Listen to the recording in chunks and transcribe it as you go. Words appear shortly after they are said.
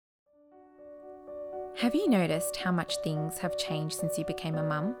Have you noticed how much things have changed since you became a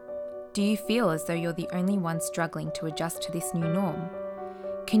mum? Do you feel as though you're the only one struggling to adjust to this new norm?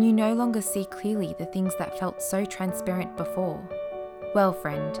 Can you no longer see clearly the things that felt so transparent before? Well,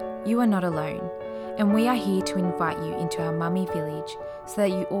 friend, you are not alone, and we are here to invite you into our mummy village so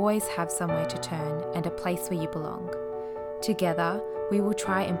that you always have somewhere to turn and a place where you belong. Together, we will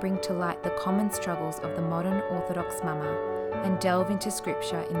try and bring to light the common struggles of the modern Orthodox mama and delve into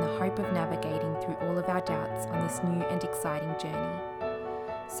scripture in the hope of navigating through all of our doubts on this new and exciting journey.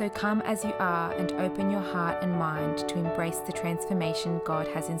 So come as you are and open your heart and mind to embrace the transformation God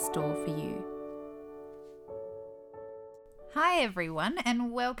has in store for you. Hi everyone,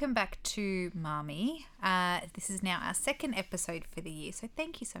 and welcome back to Mommy. This is now our second episode for the year, so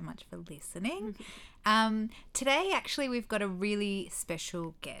thank you so much for listening. Today actually we've got a really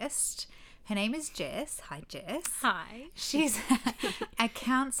special guest. Her name is Jess. Hi Jess. Hi. She's a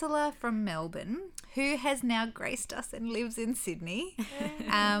counsellor from Melbourne who has now graced us and lives in Sydney.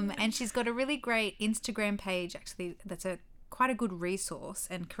 And she's got a really great Instagram page actually that's quite a good resource,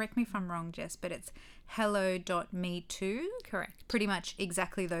 and correct me if I'm wrong, Jess, but it's hello.me2. Correct. Pretty much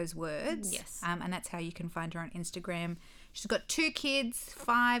exactly those words. Yes. And that's how you can find her on Instagram. She's got 2 kids,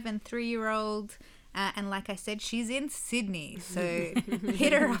 5 and 3-year-old. And like I said, she's in Sydney. So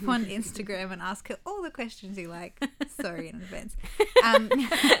hit her up on Instagram and ask her all the questions you like. Sorry in advance.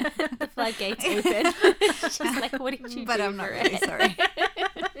 The floodgates open. She's like, what did you do? But I'm not really sorry.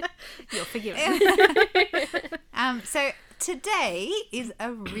 You're forgiven. So today is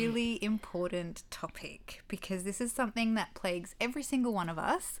a really important topic because this is something that plagues every single one of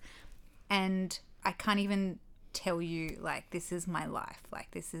us. And I can't even tell you, like, this is my life.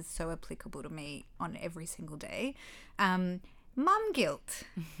 Like, this is so applicable to me on every single day. Mum guilt.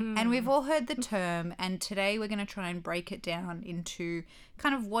 And we've all heard the term, and today we're going to try and break it down into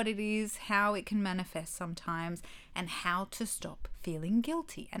kind of what it is, how it can manifest sometimes, and how to stop feeling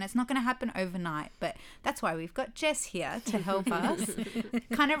guilty. And it's not going to happen overnight, but that's why we've got Jess here to help us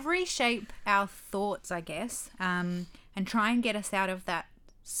kind of reshape our thoughts, I guess, and try and get us out of that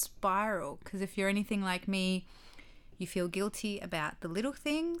spiral. Because if you're anything like me, you feel guilty about the little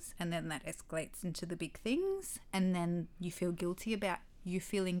things, and then that escalates into the big things, and then you feel guilty about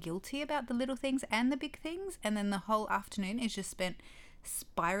feeling guilty about the little things and the big things, and then the whole afternoon is just spent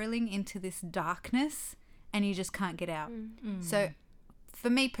spiraling into this darkness and you just can't get out. So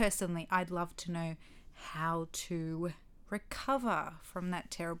for me personally, I'd love to know how to recover from that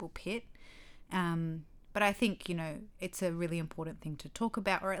terrible pit. But I think, it's a really important thing to talk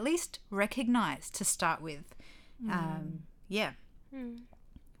about, or at least recognize to start with. Yeah.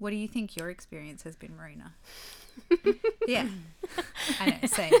 What do you think your experience has been, Marina? Yeah. I know,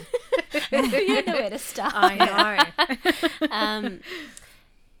 same. You don't know where to start. I know.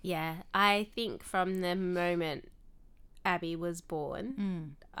 Yeah, I think from the moment Abby was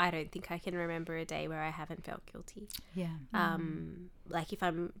born, I don't think I can remember a day where I haven't felt guilty. Yeah. Like, if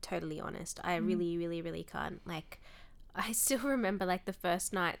I'm totally honest, I really, really, really can't. Like, I still remember, like, the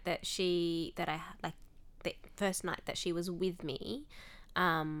first night that she was with me,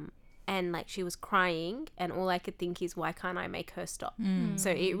 and like she was crying, and all I could think is, why can't I make her stop? So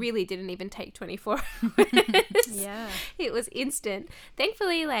it really didn't even take 24 hours. Yeah. It was instant.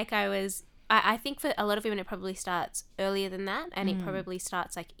 Thankfully, like, I think for a lot of women it probably starts earlier than that, and it probably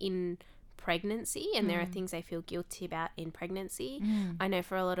starts like in pregnancy, and there are things they feel guilty about in pregnancy. I know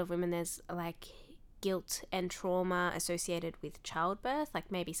for a lot of women there's like guilt and trauma associated with childbirth,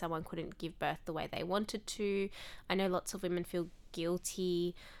 like maybe someone couldn't give birth the way they wanted to. I know lots of women feel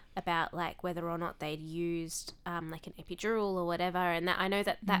guilty about like whether or not they'd used like an epidural or whatever, and that I know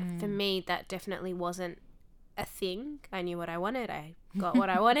that for me that definitely wasn't a thing. I knew what I wanted, I got what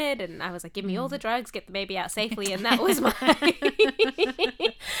I wanted, and I was like, give me all the drugs, get the baby out safely, and that was my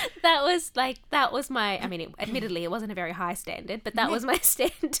that was my I mean, admittedly it wasn't a very high standard, but that was my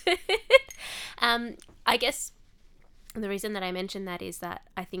standard. I guess the reason that I mention that is that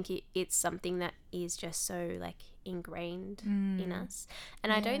I think it's something that is just so like ingrained in us,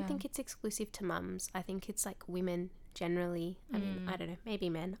 and I don't think it's exclusive to mums. I think it's like women generally. I mean, I don't know, maybe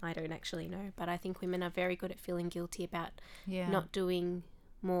men, I don't actually know, but I think women are very good at feeling guilty about not doing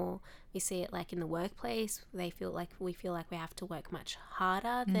more. We see it like in the workplace. We feel like we have to work much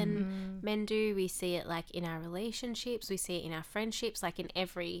harder than men do. We see it like in our relationships, we see it in our friendships, like in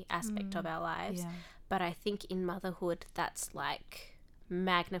every aspect of our lives. But I think in motherhood that's like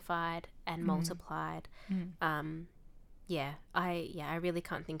magnified and multiplied. I really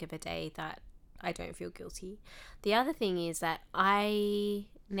can't think of a day that I don't feel guilty. The other thing is that I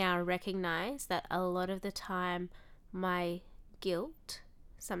now recognize that a lot of the time my guilt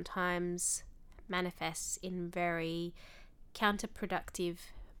sometimes manifests in very counterproductive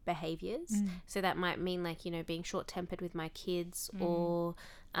behaviors. So that might mean like, you know, being short-tempered with my kids, or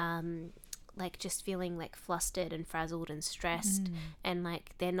like just feeling like flustered and frazzled and stressed, and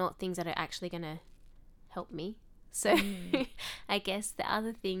like they're not things that are actually going to help me. So I guess the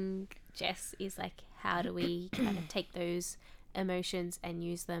other thing, Jess, is like, how do we kind of take those emotions and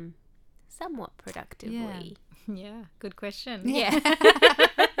use them somewhat productively? Yeah, good question. Yeah.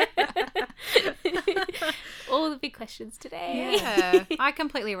 All the big questions today. Yeah, I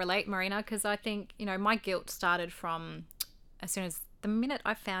completely relate, Marina, because I think, you know, my guilt started from as soon as the minute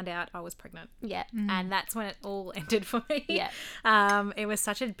I found out I was pregnant. Yeah. And that's when it all ended for me. Yeah. It was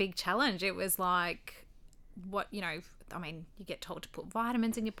such a big challenge. It was like, what, you know, I mean, you get told to put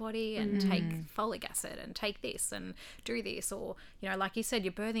vitamins in your body and take folic acid and take this and do this, or, you know, like you said,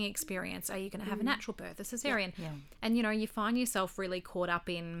 your birthing experience, are you going to have a natural birth, a cesarean? Yeah. And, you know, you find yourself really caught up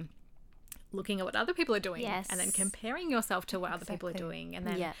in looking at what other people are doing, Yes. and then comparing yourself to what other people are doing, and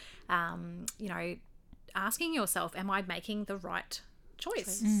then, you know, asking yourself, am I making the right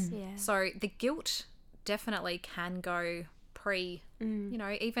choice? Yeah. So the guilt definitely can go pre, you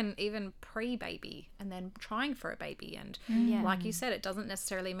know, even pre-baby, and then trying for a baby. And Yeah. like you said, it doesn't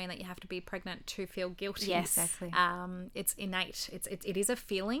necessarily mean that you have to be pregnant to feel guilty. Yes. Exactly. It's innate. It is a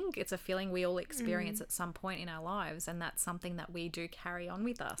feeling. It's a feeling we all experience at some point in our lives, and that's something that we do carry on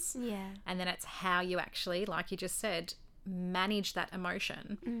with us. Yeah. And then it's how you actually, like you just said, manage that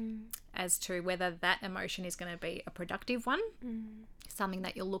emotion as to whether that emotion is going to be a productive one, something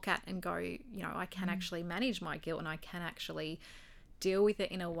that you'll look at and go, you know, I can actually manage my guilt, and I can actually deal with it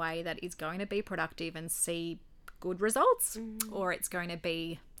in a way that is going to be productive and see good results, or it's going to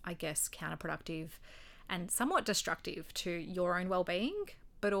be, I guess, counterproductive and somewhat destructive to your own well-being,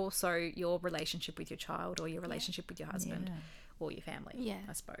 but also your relationship with your child, or your relationship with your husband or your family,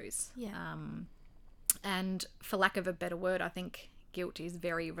 I suppose. Yeah. And for lack of a better word, I think guilt is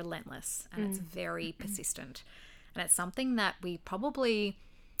very relentless, and it's very persistent. And it's something that we probably,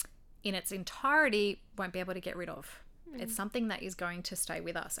 in its entirety, won't be able to get rid of. It's something that is going to stay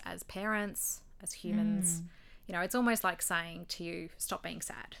with us as parents, as humans. You know, it's almost like saying to you, stop being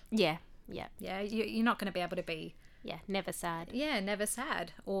sad. Yeah. Yeah. Yeah, you're not going to be able to be, Yeah. Never sad. never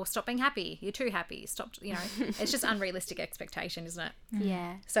sad. Or stop being happy. You're too happy. Stop, you know. It's just unrealistic expectation, isn't it?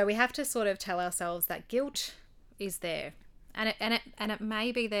 Yeah. So we have to sort of tell ourselves that guilt is there, and it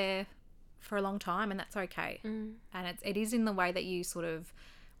may be there for a long time, and that's okay. And it is in the way that you sort of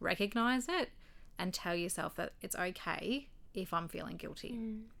recognize it and tell yourself that it's okay if I'm feeling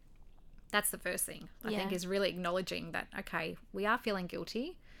guilty. That's the first thing, I think, is really acknowledging that, okay, we are feeling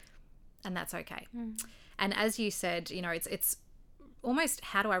guilty, and that's okay. And as you said, you know, it's almost,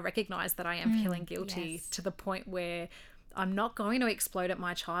 how do I recognize that I am feeling guilty to the point where I'm not going to explode at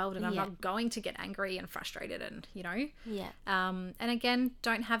my child, and I'm not going to get angry and frustrated, and, you know. Yeah. And again,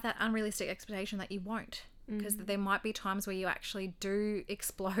 don't have that unrealistic expectation that you won't, because there might be times where you actually do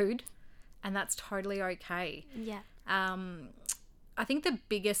explode, and that's totally okay. Yeah. I think the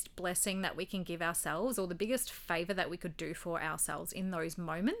biggest blessing that we can give ourselves, or the biggest favor that we could do for ourselves in those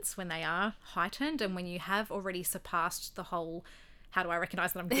moments when they are heightened, and when you have already surpassed the whole, how do I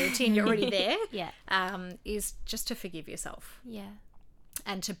recognize that I'm guilty, and you're already there, is just to forgive yourself. Yeah.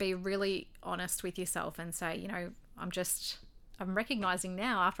 And to be really honest with yourself and say, you know, I'm recognizing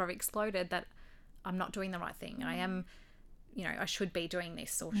now, after I've exploded, that I'm not doing the right thing. I am, you know, I should be doing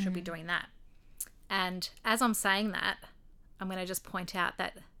this, or should be doing that. And as I'm saying that, I'm going to just point out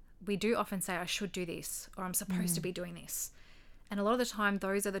that we do often say, I should do this, or I'm supposed to be doing this. And a lot of the time,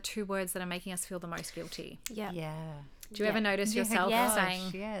 those are the two words that are making us feel the most guilty. Yeah. Yeah. Do you ever notice yourself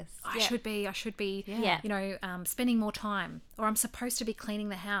saying, yes. I should be, Yeah. you know, spending more time, or I'm supposed to be cleaning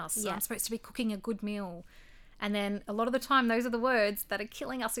the house, or I'm supposed to be cooking a good meal. And then a lot of the time, those are the words that are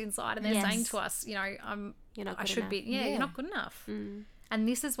killing us inside, and they're saying to us, you know, You're not I good should enough. be, you're not good enough. And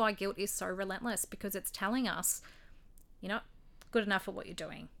this is why guilt is so relentless, because it's telling us you're not good enough at what you're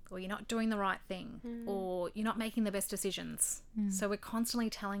doing, or you're not doing the right thing, or you're not making the best decisions. So we're constantly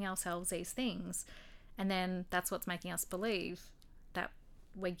telling ourselves these things, and then that's what's making us believe that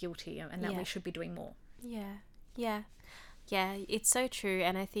we're guilty and that we should be doing more. Yeah. Yeah. Yeah. It's so true.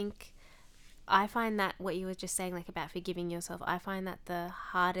 And I think I find that what you were just saying, like about forgiving yourself, I find that the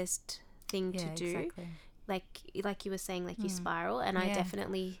hardest thing to do. Exactly. Like you were saying, like you spiral, and I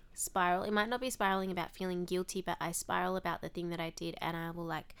definitely spiral. It might not be spiraling about feeling guilty, but I spiral about the thing that I did, and I will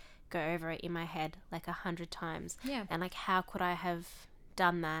like go over it in my head like 100 times. Yeah. And like, how could I have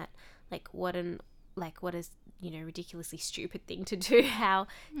done that? Like, what is ridiculously stupid thing to do. How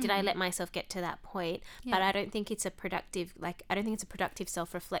did I let myself get to that point? But I don't think it's a productive,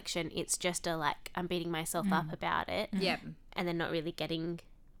 self-reflection. It's just I'm beating myself up about it. Yeah. And then not really getting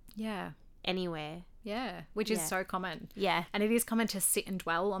anywhere. Yeah, which is so common. Yeah. And it is common to sit and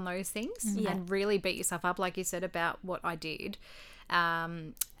dwell on those things and really beat yourself up, like you said, about what I did.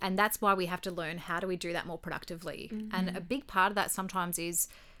 And that's why we have to learn, how do we do that more productively? And a big part of that sometimes is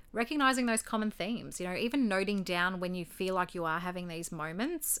recognizing those common themes, even noting down when you feel like you are having these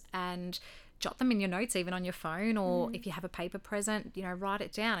moments, and jot them in your notes, even on your phone, or if you have a paper present, write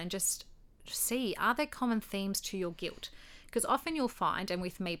it down and just see, are there common themes to your guilt? Because often you'll find, and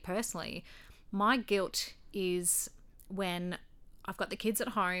with me personally, my guilt is when I've got the kids at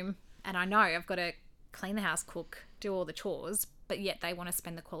home and I know I've got to clean the house, cook, do all the chores, but yet they want to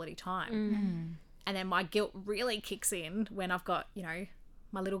spend the quality time. And then my guilt really kicks in when I've got,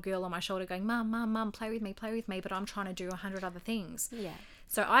 my little girl on my shoulder going, Mum, play with me, but I'm trying to do 100 other things. Yeah.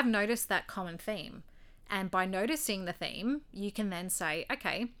 So I've noticed that common theme. And by noticing the theme, you can then say,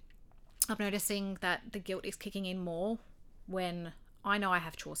 okay, I'm noticing that the guilt is kicking in more when I know I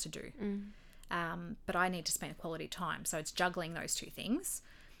have chores to do. But I need to spend quality time. So it's juggling those two things.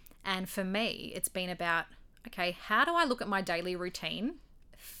 And for me, it's been about, okay, how do I look at my daily routine,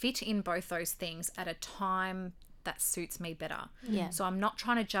 fit in both those things at a time that suits me better? Yeah. So I'm not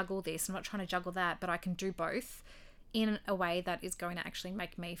trying to juggle this, I'm not trying to juggle that, but I can do both in a way that is going to actually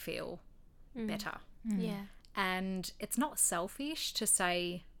make me feel better. Yeah. And it's not selfish to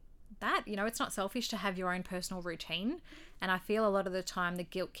say that, it's not selfish to have your own personal routine. And I feel a lot of the time the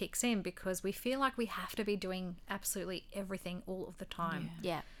guilt kicks in because we feel like we have to be doing absolutely everything all of the time.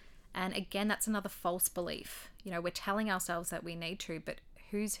 Yeah. And again, that's another false belief. We're telling ourselves that we need to, but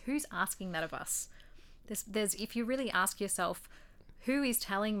who's asking that of us? There's if you really ask yourself, who is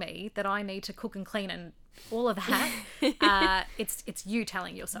telling me that I need to cook and clean and all of that? It's you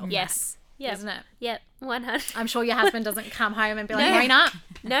telling yourself. Yes. Yeah, isn't it? Yep. 100. I'm sure your husband doesn't come home and be like, Marina,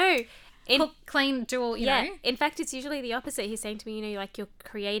 No. cook, clean, do all, you know. In fact, it's usually the opposite. He's saying to me, you're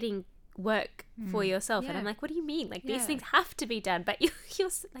creating work for yourself. And I'm like, what do you mean? These things have to be done. But you're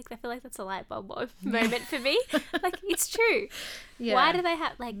I feel like that's a light bulb moment for me. It's true. Yeah. Why do they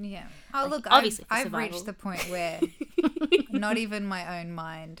have, Oh, look, obviously for I've survival. reached the point where not even my own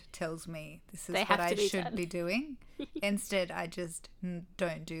mind tells me this is They what have I to be should done. be doing. Instead, I just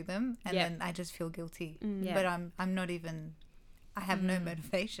don't do them, and then I just feel guilty. Yeah. But I'm not even. I have no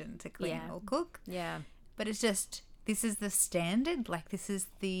motivation to clean Yeah. or cook. Yeah. But it's just, this is the standard. This is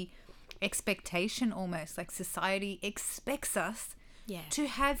the expectation almost. Society expects us Yeah. to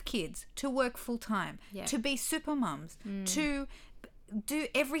have kids, to work full time, Yeah. to be super mums, to do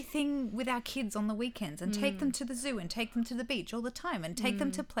everything with our kids on the weekends and take them to the zoo and take them to the beach all the time and take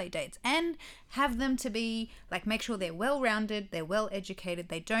them to play dates and have them to be make sure they're well rounded, they're well educated,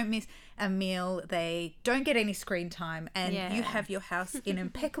 they don't miss a meal, they don't get any screen time, and you have your house in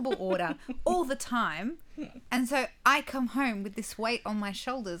impeccable order all the time. And so I come home with this weight on my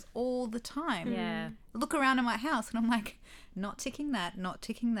shoulders all the time. Yeah. Look around in my house and I'm like, not ticking that, not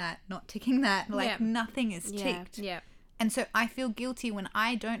ticking that, not ticking that. Nothing is ticked. Yeah. And so I feel guilty when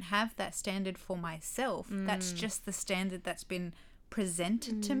I don't have that standard for myself. That's just the standard that's been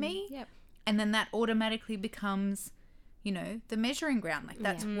presented to me. Yep. And then that automatically becomes, the measuring ground.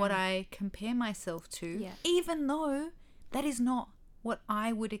 That's what I compare myself to, Yeah. even though that is not what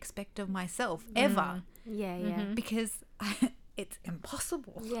I would expect of myself ever, Yeah. Yeah. because it's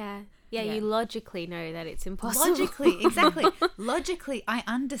impossible. Yeah. Yeah. You logically know that it's impossible. Logically, exactly. Logically, I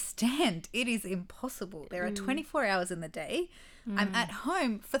understand it is impossible. There are 24 hours in the day. I'm at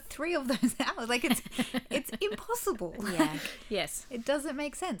home for 3 of those hours. It's impossible. Yeah. Yes. It doesn't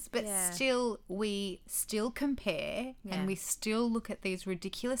make sense. But Yeah. we still compare Yeah. and we still look at these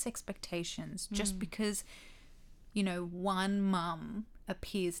ridiculous expectations just because, one mum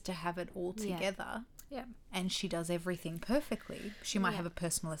appears to have it all Yeah. together. Yeah. And she does everything perfectly. She might have a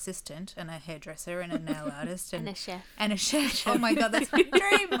personal assistant and a hairdresser and a nail artist And a chef. And a chef. Oh my God, that's my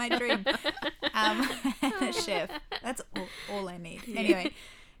dream. My dream. And a chef. That's all I need. Anyway,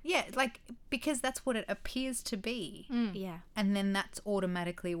 because that's what it appears to be. Yeah. And then that's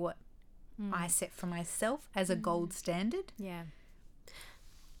automatically what I set for myself as a gold standard, Yeah.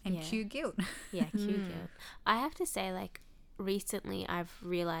 and Yeah. cue guilt. Yeah, cute girl. I have to say, recently I've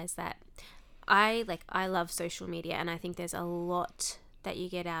realized that I love social media, and I think there's a lot that you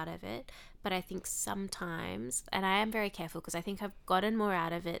get out of it, but I think sometimes, and I am very careful because I think I've gotten more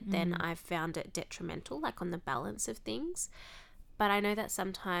out of it than I've found it detrimental, on the balance of things. But I know that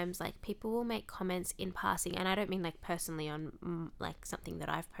sometimes people will make comments in passing, and I don't mean personally on something that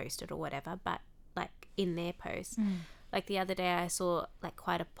I've posted or whatever, but like in their posts. Like the other day I saw like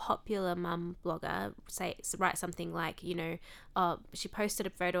quite a popular mum blogger write something like, you know, she posted a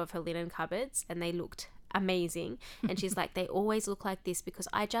photo of her linen cupboards and they looked amazing. And she's like, they always look like this because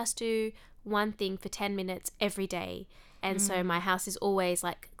I just do one thing for 10 minutes every day. And so my house is always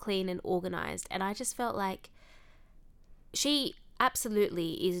like clean and organized. And I just felt like she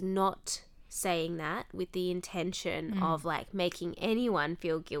absolutely is not saying that with the intention of like making anyone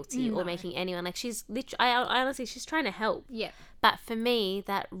feel guilty or making anyone like, she's literally, I honestly, she's trying to help. Yeah. But for me,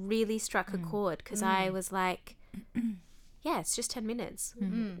 that really struck a chord because I was like, yeah, it's just 10 minutes.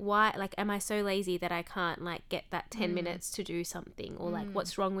 Why, like, am I so lazy that I can't like get that 10 minutes to do something, or like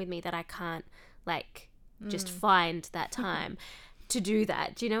what's wrong with me that I can't like just find that time to do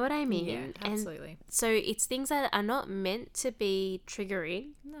that? Do you know what I mean? Yeah, absolutely. And so it's things that are not meant to be triggering.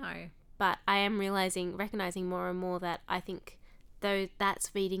 No. But I am recognizing more and more that I think though that's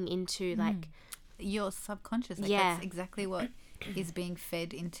feeding into like your subconscious. Like, Yeah. that's exactly what is being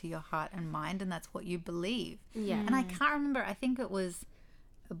fed into your heart and mind, and that's what you believe. Yeah. And I can't remember, I think it was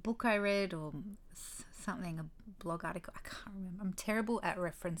a book I read or something, a blog article, I can't remember. I'm terrible at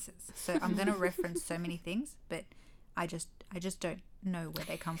references, so I'm going to reference so many things, but I just don't know where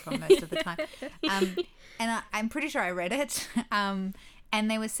they come from most of the time. And I'm pretty sure I read it. And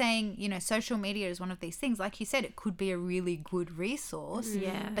they were saying, you know, social media is one of these things. Like you said, it could be a really good resource,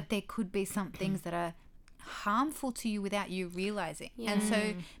 Yeah. but there could be some things that are harmful to you without you realizing. And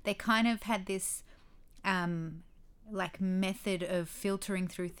so they kind of had this like method of filtering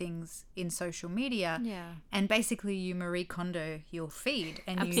through things in social media. Yeah. And basically you Marie Kondo your feed.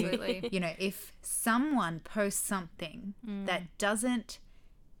 And Absolutely. you know, if someone posts something that doesn't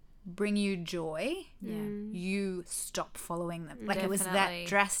bring you joy, you stop following them. Like, it was Definitely. that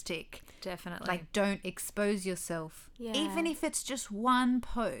drastic. Definitely. Like, don't expose yourself, Yeah. even if it's just one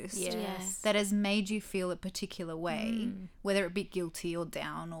post Yes. that has made you feel a particular way, whether it be guilty or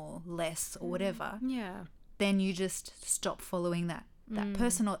down or less or whatever. Yeah. Then you just stop following that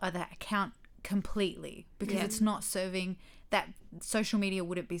person or that account completely, because Yeah. it's not serving that. Social media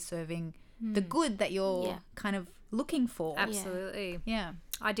wouldn't be serving the good that you're kind of looking for. Absolutely. Yeah.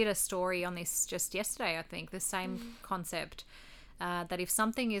 I did a story on this just yesterday, I think, the same concept, that if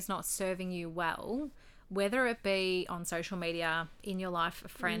something is not serving you well, whether it be on social media, in your life, a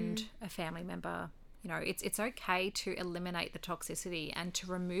friend, a family member, you know, it's okay to eliminate the toxicity and to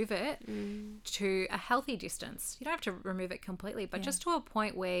remove it to a healthy distance. You don't have to remove it completely, but just to a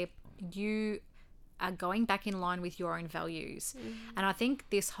point where you are going back in line with your own values. And I think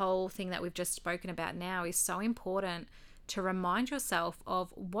this whole thing that we've just spoken about now is so important to remind yourself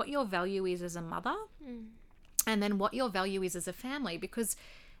of what your value is as a mother and then what your value is as a family, because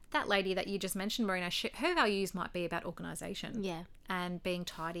that lady that you just mentioned, Marina, her values might be about organisation and being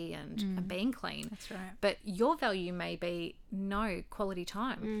tidy and being clean. That's right. But your value may be quality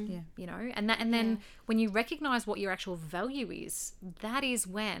time. Yeah. You know, and then when you recognize what your actual value is, that is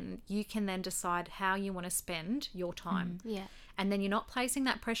when you can then decide how you want to spend your time. Yeah. And then you're not placing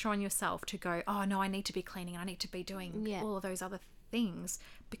that pressure on yourself to go, oh no, I need to be cleaning, I need to be doing all of those other things,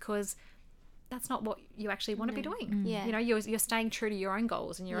 because that's not what you actually want to be doing. Yeah. You know, you're staying true to your own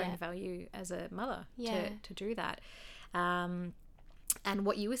goals and your own value as a mother to do that. And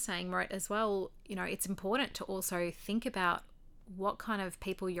what you were saying, Marit, as well, you know, it's important to also think about what kind of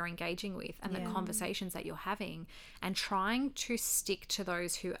people you're engaging with and the conversations that you're having, and trying to stick to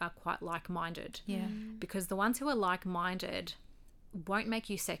those who are quite like-minded. Yeah. Because the ones who are like-minded won't make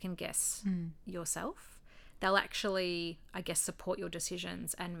you second guess yourself. They'll actually, I guess, support your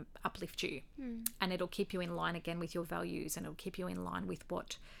decisions and uplift you. And it'll keep you in line again with your values, and it'll keep you in line with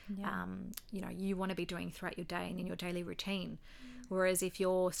what, you know, you want to be doing throughout your day and in your daily routine. Whereas if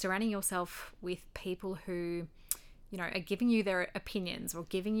you're surrounding yourself with people who, you know, are giving you their opinions or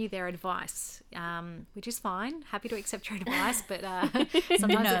giving you their advice, which is fine. Happy to accept your advice, but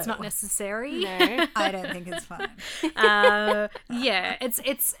sometimes it's not necessary. No. I don't think it's fine.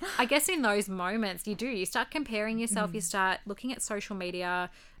 It's I guess in those moments you start comparing yourself. You start looking at social media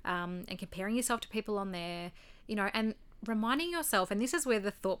and comparing yourself to people on there, you know, and reminding yourself, and this is where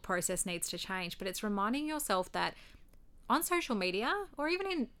the thought process needs to change, but it's reminding yourself that on social media or even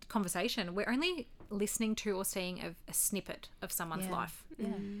in conversation, we're only listening to or seeing a snippet of someone's life. Yeah.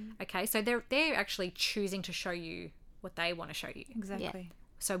 Okay, so they're actually choosing to show you what they want to show you. Exactly.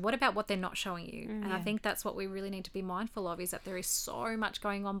 So what about what they're not showing you? And I think that's what we really need to be mindful of, is that there is so much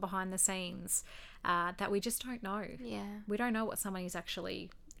going on behind the scenes that we just don't know. Yeah. We don't know what someone is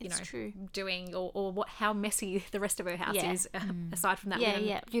actually, you It's know, true. doing, or how messy the rest of her house Yeah. is, aside from that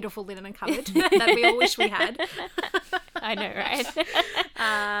Yeah, beautiful linen cupboard that we all wish we had. I know,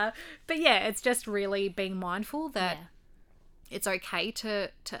 right? But yeah, it's just really being mindful that Yeah. it's okay to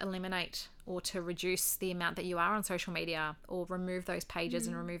eliminate or to reduce the amount that you are on social media, or remove those pages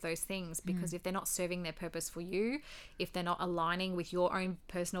and remove those things, because if they're not serving their purpose for you, if they're not aligning with your own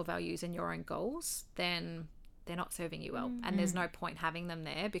personal values and your own goals, then they're not serving you well. And there's no point having them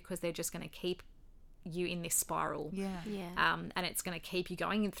there, because they're just going to keep you in this spiral. Yeah. Yeah. And it's going to keep you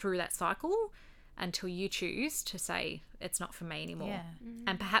going through that cycle until you choose to say, it's not for me anymore. Yeah.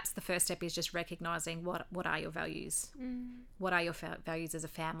 And perhaps the first step is just recognizing what are your values? What are your values as a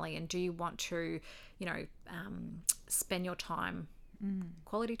family? And do you want to, spend your time,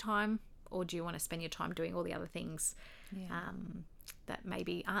 quality time, or do you want to spend your time doing all the other things that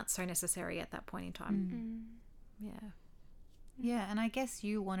maybe aren't so necessary at that point in time? Yeah. Yeah, and I guess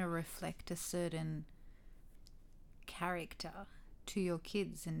you want to reflect a certain character to your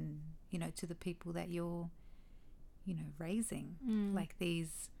kids and, to the people that you're, raising. Like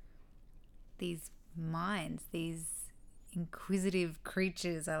these minds, these inquisitive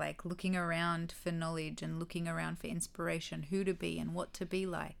creatures are like looking around for knowledge and looking around for inspiration, who to be and what to be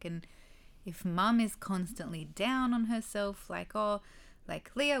like. And if mum is constantly down on herself, like, oh,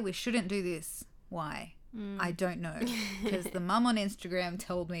 like, Leah, we shouldn't do this. Why? I don't know, because the mum on Instagram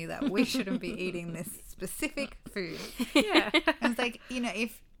told me that we shouldn't be eating this specific food. Yeah. And it's like,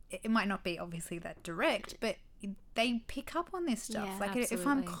 if it might not be obviously that direct, but they pick up on this stuff. Yeah, like if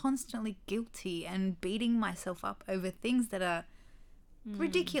I'm absolutely. constantly guilty and beating myself up over things that are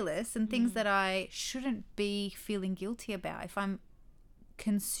ridiculous and things that I shouldn't be feeling guilty about, if I'm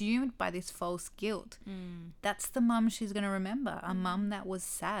consumed by this false guilt, that's the mum she's going to remember. A mum that was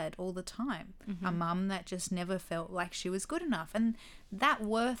sad all the time, a mum that just never felt like she was good enough, and that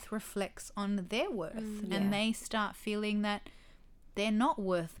worth reflects on their worth. And they start feeling that they're not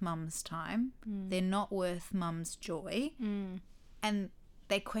worth mum's time, they're not worth mum's joy, and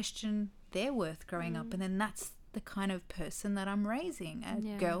they question their worth growing up. And then that's the kind of person that I'm raising,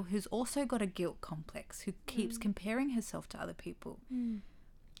 a girl who's also got a guilt complex, who keeps comparing herself to other people.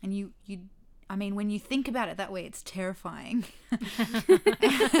 And you I mean, when you think about it that way, it's terrifying.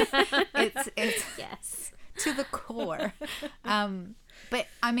 it's Yes. to the core. But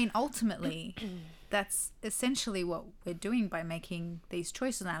I mean, ultimately, that's essentially what we're doing by making these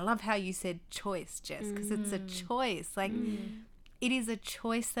choices. And I love how you said choice, Jess, because it's a choice. Like, it is a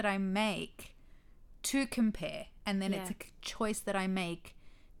choice that I make to compare. And then it's a choice that I make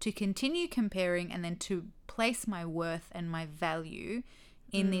to continue comparing, and then to place my worth and my value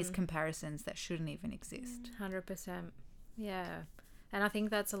in these comparisons that shouldn't even exist. 100%. Yeah. And I think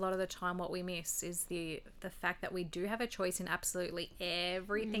that's a lot of the time what we miss is the fact that we do have a choice in absolutely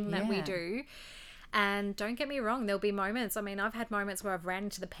everything that we Yeah. do. And don't get me wrong, there'll be moments. I mean, I've had moments where I've ran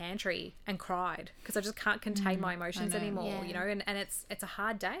into the pantry and cried because I just can't contain my emotions know. anymore, Yeah. and it's a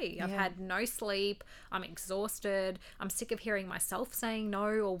hard day. I've Yeah. had no sleep. I'm exhausted. I'm sick of hearing myself saying no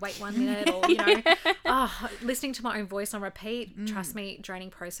or wait 1 minute or, listening to my own voice on repeat. Trust me,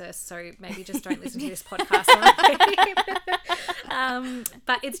 draining process. So maybe just don't listen to this podcast on repeat.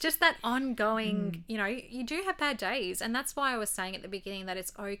 But it's just that ongoing, you do have bad days. And that's why I was saying at the beginning that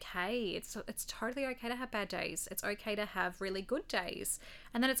it's okay. It's totally okay to have bad days. It's okay to have really good days.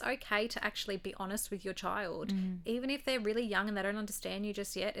 And then it's okay to actually be honest with your child. Even if they're really young and they don't understand you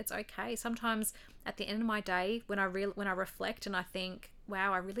just yet, it's okay. Sometimes at the end of my day, when I reflect and I think,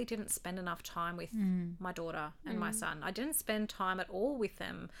 wow, I really didn't spend enough time with my daughter and my son. I didn't spend time at all with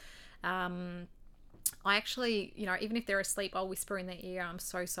them. I actually, even if they're asleep, I'll whisper in their ear, I'm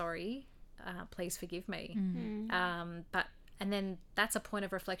so sorry. Please forgive me. And then that's a point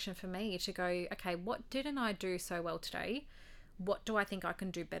of reflection for me to go, okay, what didn't I do so well today? What do I think I can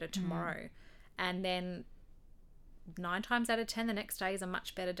do better tomorrow? And then 9 times out of 10, the next day is a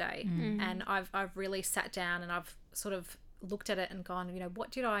much better day. And I've really sat down and I've sort of looked at it and gone, what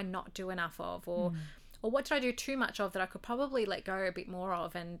did I not do enough of? Or what did I do too much of that I could probably let go a bit more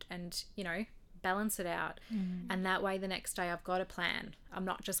of and balance it out. And that way the next day I've got a plan. I'm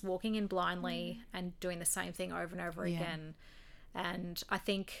not just walking in blindly and doing the same thing over and over again. And I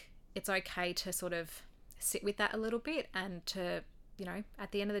think it's okay to sort of sit with that a little bit and to,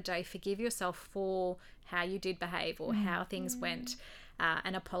 at the end of the day, forgive yourself for how you did behave or how things went,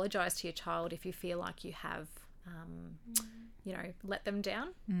 and apologize to your child if you feel like you have, let them down.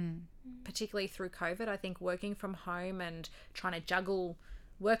 Particularly through COVID, I think working from home and trying to juggle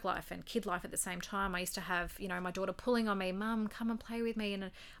work life and kid life at the same time. I used to have, my daughter pulling on me, Mum, come and play with me. And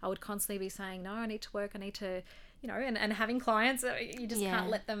I would constantly be saying, no, I need to work. I need to, and having clients, you just can't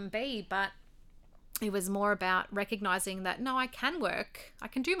let them be. But it was more about recognizing that, no, I can work, I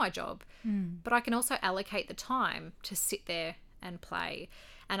can do my job, but I can also allocate the time to sit there and play.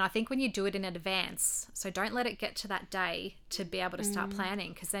 And I think when you do it in advance, so don't let it get to that day to be able to start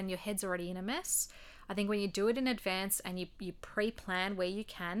planning, because then your head's already in a mess. I think when you do it in advance and you pre-plan where you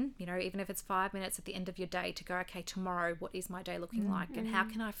can, you know, even if it's 5 minutes at the end of your day to go, okay, tomorrow, what is my day looking like? And how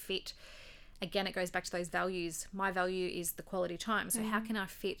can I fit, again, it goes back to those values. My value is the quality time. So how can I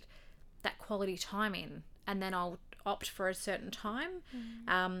fit that quality time in? And then I'll opt for a certain time.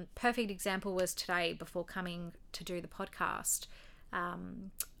 Perfect example was today before coming to do the podcast.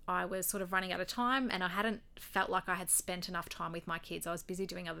 I was sort of running out of time and I hadn't felt like I had spent enough time with my kids. I was busy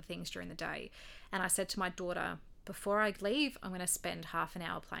doing other things during the day. And I said to my daughter, before I leave, I'm going to spend half an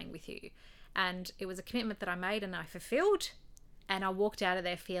hour playing with you. And it was a commitment that I made and I fulfilled. And I walked out of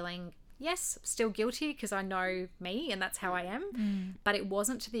there feeling, yes, still guilty because I know me and that's how I am. But it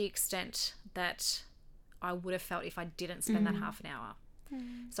wasn't to the extent that I would have felt if I didn't spend that half an hour.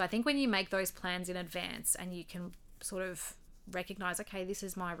 So I think when you make those plans in advance and you can sort of recognize, okay, this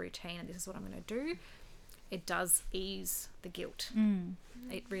is my routine and this is what I'm going to do, it does ease the guilt.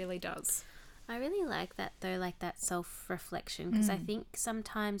 It really does. I really like that though, like that self-reflection, because I think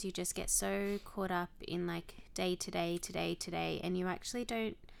sometimes you just get so caught up in like day to day, and you actually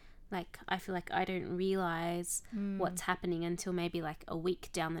don't, like, I feel like I don't realize what's happening until maybe like a week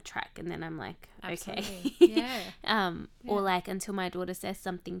down the track, and then I'm like, Absolutely. okay. Yeah. Or like until my daughter says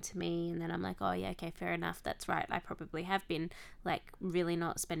something to me, and then I'm like, oh yeah, okay, fair enough, that's right, I probably have been like really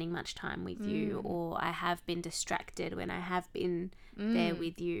not spending much time with you, or I have been distracted when I have been there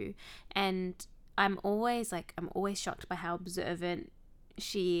with you. And I'm always shocked by how observant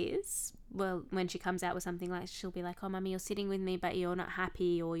she is. Well, when she comes out with something, like she'll be like, oh mummy, you're sitting with me but you're not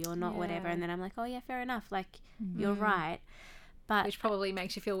happy, or you're not whatever, and then I'm like, oh yeah, fair enough, like you're right. But Which probably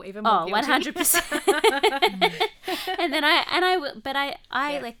makes you feel even more guilty. 100%. And then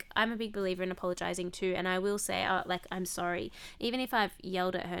like, I'm a big believer in apologizing too, and I will say, like, I'm sorry, even if I've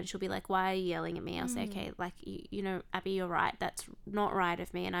yelled at her and she'll be like, why are you yelling at me? I'll say, okay, like, you know, Abby, you're right, that's not right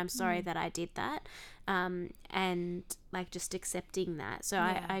of me, and I'm sorry that I did that. And like just accepting that. So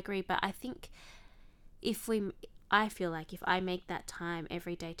I agree, but I think I feel like if I make that time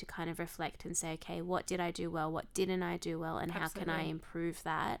every day to kind of reflect and say, okay, what did I do well? What didn't I do well? And how can I improve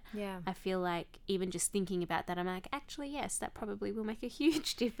that? Yeah. I feel like even just thinking about that, I'm like, actually, yes, that probably will make a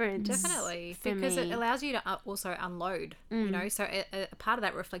huge difference. Definitely. For because me. it allows you to also unload, you know, so a part of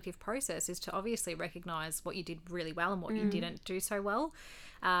that reflective process is to obviously recognize what you did really well and what you didn't do so well.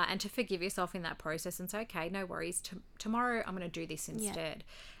 And to forgive yourself in that process and say, okay, no worries, tomorrow I'm going to do this instead.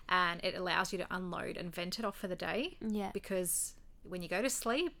 And it allows you to unload and vent it off for the day. Yeah. Because when you go to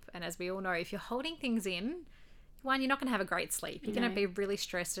sleep, and as we all know, if you're holding things in, one, you're not going to have a great sleep. You're going to be really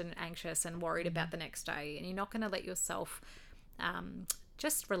stressed and anxious and worried about the next day. And you're not going to let yourself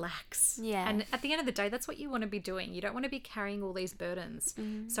just relax. Yeah. And at the end of the day, that's what you want to be doing. You don't want to be carrying all these burdens.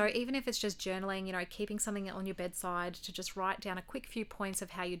 So even if it's just journaling, you know, keeping something on your bedside to just write down a quick few points of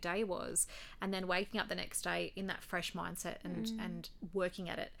how your day was, and then waking up the next day in that fresh mindset and working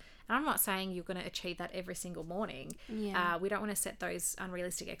at it. And I'm not saying you're going to achieve that every single morning. Yeah. We don't want to set those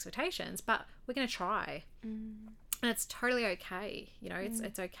unrealistic expectations, but we're going to try. And it's totally okay. You know,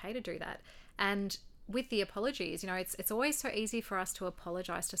 it's okay to do that. And with the apologies, you know, it's always so easy for us to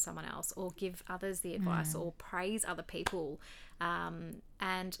apologize to someone else or give others the advice or praise other people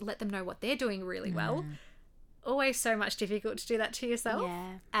and let them know what they're doing really well. Always so much difficult to do that to yourself.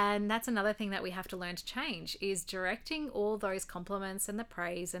 Yeah. And that's another thing that we have to learn to change, is directing all those compliments and the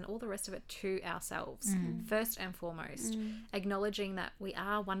praise and all the rest of it to ourselves first and foremost. Acknowledging that we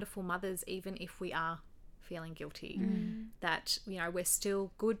are wonderful mothers even if we are feeling guilty, that, you know, we're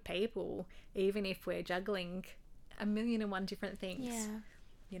still good people even if we're juggling 1,000,001 different things.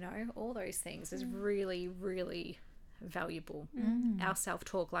 You know, all those things is really, really valuable. Our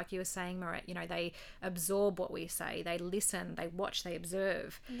self-talk, like you were saying, Marette, you know, they absorb what we say, they listen, they watch, they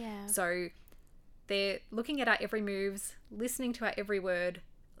observe. So they're looking at our every moves, listening to our every word.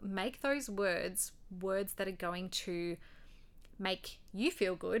 Make those words that are going to make you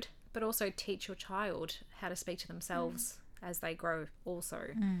feel good, but also teach your child how to speak to themselves as they grow also.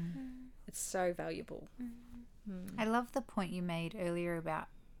 It's so valuable. I love the point you made earlier about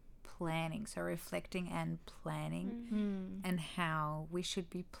planning, so reflecting and planning, and how we should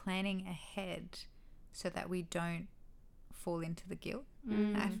be planning ahead so that we don't fall into the guilt.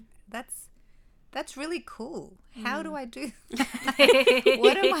 That's really cool. How do I do that?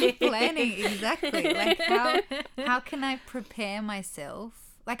 What am I planning exactly? Like how can I prepare myself?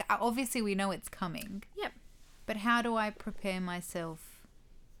 Like, obviously we know it's coming. Yep. But how do I prepare myself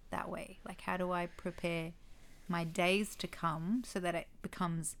that way? Like, how do I prepare my days to come so that it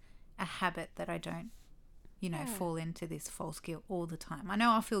becomes a habit that I don't, fall into this false guilt all the time? I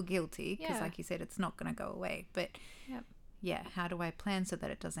know I'll feel guilty because, like you said, it's not going to go away. But, how do I plan so that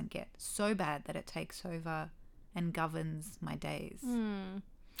it doesn't get so bad that it takes over and governs my days?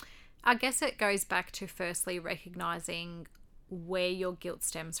 I guess it goes back to firstly recognizing where your guilt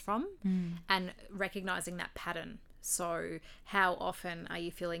stems from and recognizing that pattern. So how often are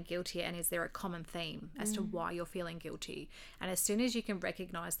you feeling guilty, and is there a common theme as to why you're feeling guilty? And as soon as you can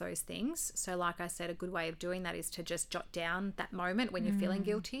recognize those things, so like I said, a good way of doing that is to just jot down that moment when you're feeling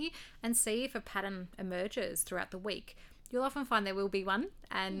guilty and see if a pattern emerges throughout the week. You'll often find there will be one.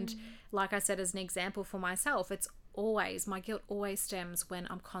 And like I said, as an example for myself, it's always, my guilt always stems when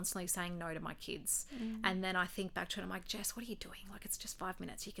I'm constantly saying no to my kids. And then I think back to it, I'm like, Jess, what are you doing? Like, it's just 5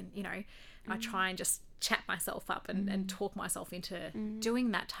 minutes. You can, I try and just chat myself up and talk myself into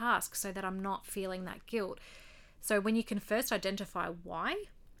doing that task so that I'm not feeling that guilt. So when you can first identify why,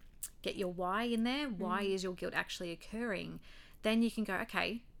 get your why in there, why is your guilt actually occurring? Then you can go,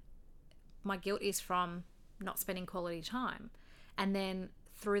 okay, my guilt is from not spending quality time. And then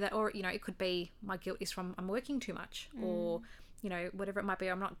through that, or it could be my guilt is from I'm working too much, or whatever it might be,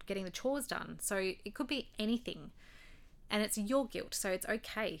 I'm not getting the chores done. So it could be anything, and it's your guilt, so it's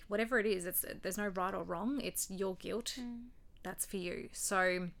okay, whatever it is. There's no right or wrong, it's your guilt. That's for you.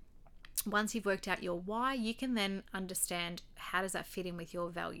 So once you've worked out your why, you can then understand how does that fit in with your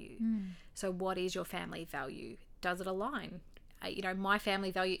value. So what is your family value? Does it align? My family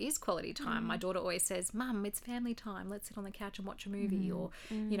value is quality time. My daughter always says, Mum, it's family time. Let's sit on the couch and watch a movie. Or,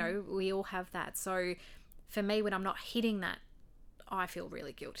 we all have that. So for me, when I'm not hitting that, I feel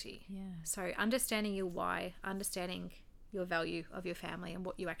really guilty. Yeah. So understanding your why, understanding your value of your family and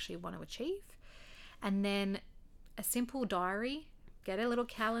what you actually want to achieve. And then a simple diary, get a little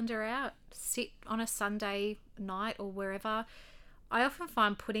calendar out, sit on a Sunday night or wherever. I often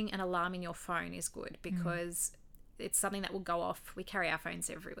find putting an alarm in your phone is good because it's something that will go off. We carry our phones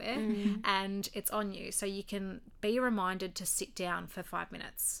everywhere and it's on you. So you can be reminded to sit down for 5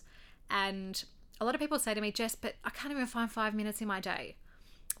 minutes. And a lot of people say to me, Jess, but I can't even find 5 minutes in my day.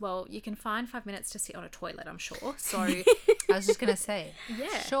 Well, you can find 5 minutes to sit on a toilet, I'm sure. So I was just going to say,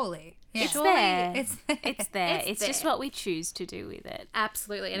 surely. Yeah. It's Surely there. It's It's there. It's there. just what we choose to do with it.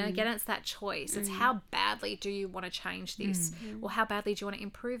 Absolutely. And again, it's that choice. It's how badly do you want to change this, or how badly do you want to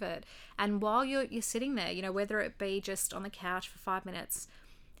improve it? And while you're sitting there, whether it be just on the couch for 5 minutes,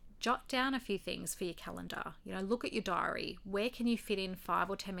 jot down a few things for your calendar. Look at your diary. Where can you fit in 5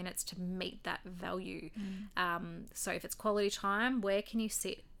 or 10 minutes to meet that value? So if it's quality time, where can you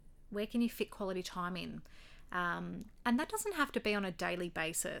sit? Where can you fit quality time in? And that doesn't have to be on a daily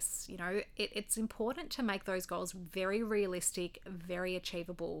basis. It's important to make those goals very realistic, very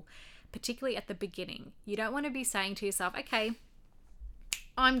achievable, particularly at the beginning. You don't want to be saying to yourself, okay,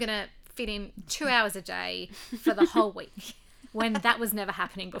 I'm going to fit in 2 hours a day for the whole week, when that was never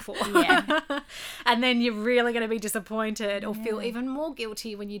happening before. Yeah. And then you're really going to be disappointed or feel even more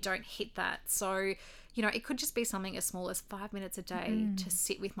guilty when you don't hit that. So, it could just be something as small as 5 minutes a day to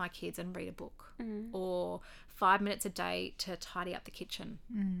sit with my kids and read a book, or 5 minutes a day to tidy up the kitchen,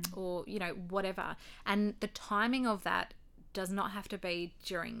 or, whatever. And the timing of that does not have to be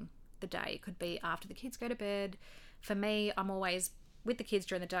during the day. It could be after the kids go to bed. For me, I'm always with the kids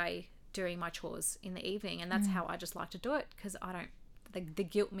during the day doing my chores in the evening, and that's how I just like to do it, because I don't, the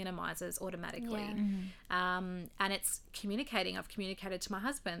guilt minimizes automatically. And it's communicating. I've communicated to my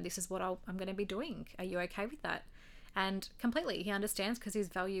husband, this is what I'm going to be doing, are you okay with that? And completely, he understands, because his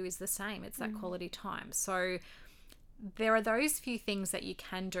value is the same. It's that quality time. So there are those few things that you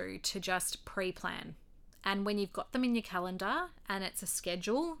can do to just pre-plan. And when you've got them in your calendar and it's a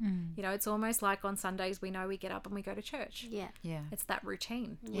schedule, it's almost like on Sundays we know we get up and we go to church. Yeah. It's that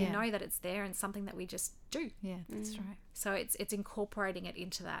routine. Yeah. We know that it's there and something that we just do. Yeah, that's right. So it's incorporating it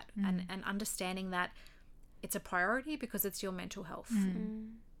into that and understanding that it's a priority because it's your mental health.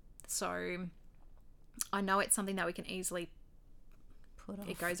 So I know it's something that we can easily Put off.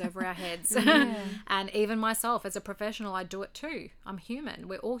 it goes over our heads. And even myself as a professional, I do it too. I'm human.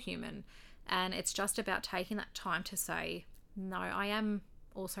 We're all human. And it's just about taking that time to say, no, I am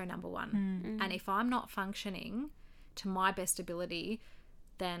also number one. And if I'm not functioning to my best ability,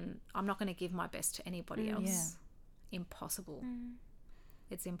 then I'm not going to give my best to anybody else. Impossible.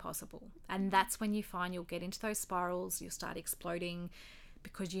 It's impossible. And that's when you find you'll get into those spirals, you'll start exploding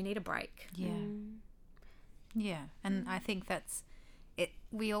because you need a break. Yeah. And I think that's it.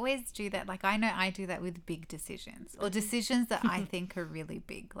 We always do that. Like, I know I do that with big decisions, or decisions that I think are really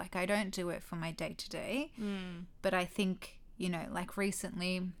big. Like, I don't do it for my day to day, but I think, like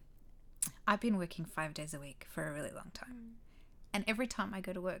recently I've been working 5 days a week for a really long time. And every time I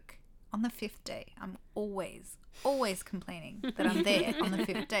go to work, on the 5th day, I'm always complaining that I'm there on the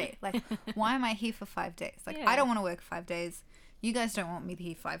 5th day. Like, why am I here for 5 days? Like, I don't want to work 5 days. You guys don't want me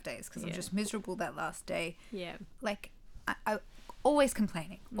here 5 days because I'm just miserable that last day. Yeah. Like, I always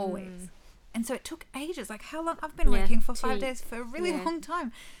complaining, always. And so it took ages. Like, how long? I've been working for 5 days for a really long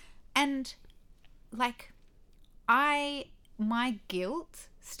time. And, like, my guilt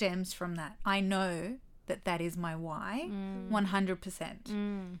stems from that. I know that is my why,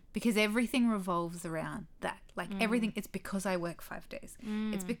 100%. Because everything revolves around that. Like, everything, it's because I work 5 days.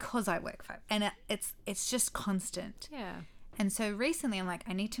 It's because I work 5. And it's just constant. Yeah. And so recently I'm like,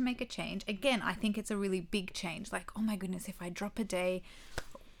 I need to make a change. Again, I think it's a really big change. Like, oh my goodness, if I drop a day,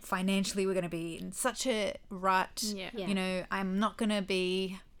 financially we're going to be in such a rut. Yeah. You know, I'm not going to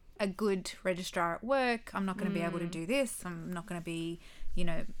be a good registrar at work. I'm not going to be able to do this. I'm not going to be, you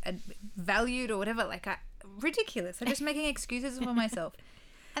know, valued or whatever. Like, ridiculous. I'm just making excuses for myself.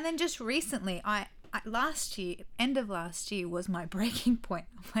 And then just recently, I last year, end of last year was my breaking point.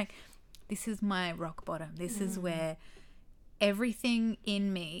 I'm like, this is my rock bottom. This is where everything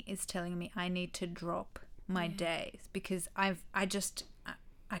in me is telling me I need to drop my days because I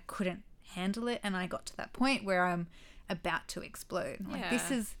couldn't handle it, and I got to that point where I'm about to explode. Like,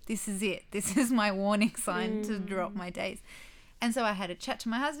 this is it. This is my warning sign to drop my days. And so I had a chat to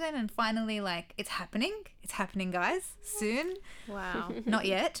my husband, and finally, like, it's happening. It's happening, guys. Soon. Wow. Not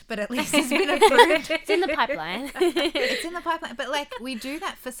yet, but at least it's been approved. It's in the pipeline. It's in the pipeline. But, like, we do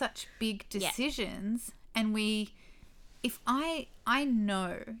that for such big decisions. And if I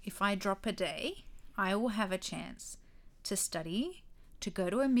know if I drop a day, I will have a chance to study, to go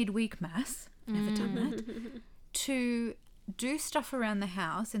to a midweek mass. Never done that. To do stuff around the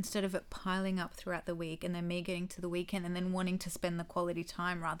house instead of it piling up throughout the week and then me getting to the weekend and then wanting to spend the quality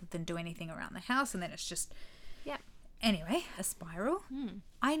time rather than do anything around the house, and then it's just anyway, a spiral.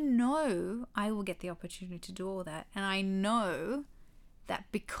 I know I will get the opportunity to do all that, and I know that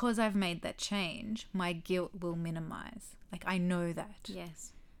because I've made that change, my guilt will minimize. Like, I know that.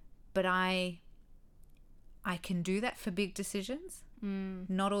 Yes. But I can do that for big decisions.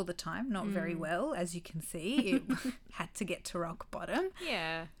 Not all the time, not very well, as you can see. It had to get to rock bottom.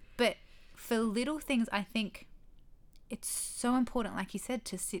 Yeah. But for little things, I think it's so important, like you said,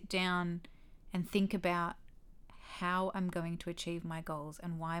 to sit down and think about how I'm going to achieve my goals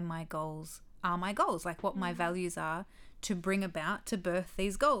and why my goals are my goals, like what my values are to bring about, to birth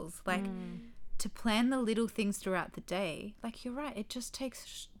these goals. Like, to plan the little things throughout the day. Like, you're right, it just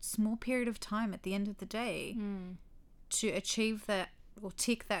takes a small period of time at the end of the day to achieve that or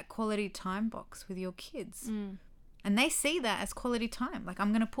tick that quality time box with your kids. And they see that as quality time. Like,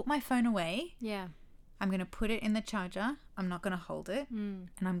 I'm going to put my phone away. Yeah. I'm going to put it in the charger. I'm not going to hold it. And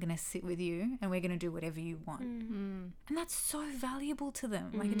I'm going to sit with you and we're going to do whatever you want. And that's so valuable to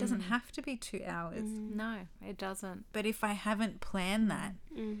them. Like, it doesn't have to be 2 hours. No, it doesn't. But if I haven't planned that,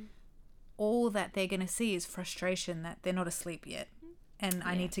 all that they're going to see is frustration that they're not asleep yet. And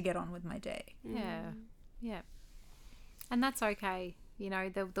I need to get on with my day. Yeah. Yeah. And that's okay. You know,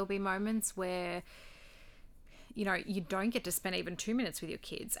 there'll be moments where, you know, you don't get to spend even 2 minutes with your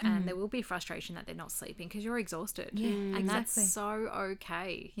kids, and there will be frustration that they're not sleeping because you're exhausted. Yeah, and exactly. that's so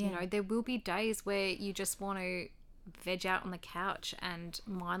okay. Yeah. You know, there will be days where you just want to veg out on the couch and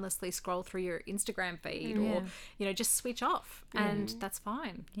mindlessly scroll through your Instagram feed or, you know, just switch off, and that's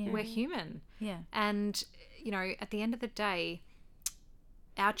fine. Yeah. We're human. Yeah. And, you know, at the end of the day,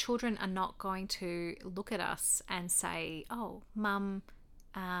 our children are not going to look at us and say, oh, Mum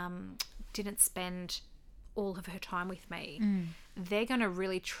didn't spend all of her time with me. They're going to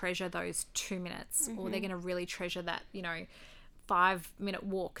really treasure those 2 minutes, or they're going to really treasure that, you know, 5-minute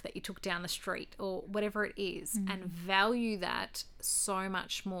walk that you took down the street or whatever it is, and value that so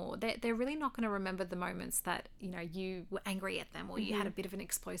much more. They're really not going to remember the moments that, you know, you were angry at them or you had a bit of an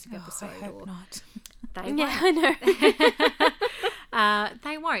explosive episode. I hope or not. They Yeah, I know.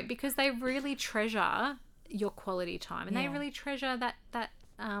 they won't, because they really treasure your quality time, and they Yeah. really treasure that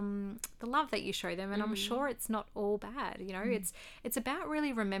the love that you show them. And I'm sure it's not all bad. You know, it's about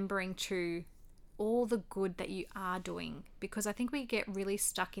really remembering to all the good that you are doing, because I think we get really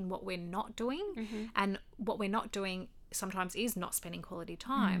stuck in what we're not doing, and what we're not doing sometimes is not spending quality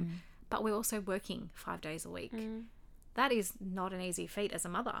time, but we're also working 5 days a week. That is not an easy feat as a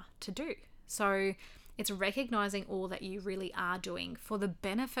mother to do. So it's recognizing all that you really are doing for the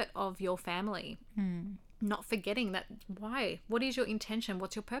benefit of your family. Not forgetting that what is your intention?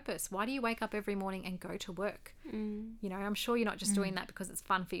 What's your purpose? Why do you wake up every morning and go to work? You know, I'm sure you're not just doing that because it's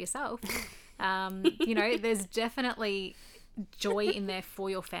fun for yourself. You know, there's definitely joy in there for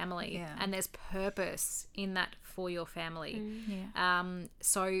your family, Yeah. and there's purpose in that for your family. Yeah.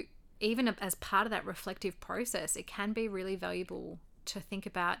 So even as part of that reflective process, it can be really valuable to think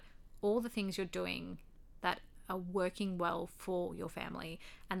about all the things you're doing that are working well for your family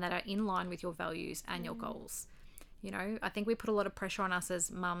and that are in line with your values and your goals. You know, I think we put a lot of pressure on us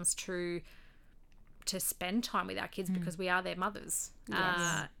as mums to spend time with our kids because we are their mothers.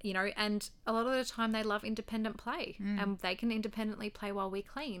 Yes. You know, and a lot of the time they love independent play and they can independently play while we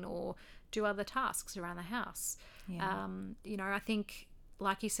clean or do other tasks around the house. Yeah. You know, I think,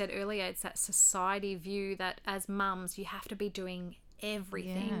 like you said earlier, it's that society view that as mums you have to be doing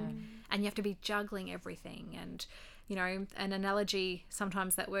everything and you have to be juggling everything. And, you know, an analogy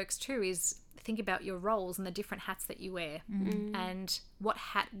sometimes that works too is think about your roles and the different hats that you wear and what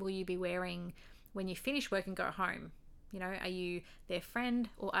hat will you be wearing when you finish work and go home. You know, are you their friend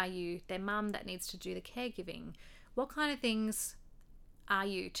or are you their mum that needs to do the caregiving? What kind of things are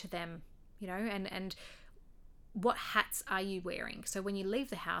you to them, you know, and what hats are you wearing? So when you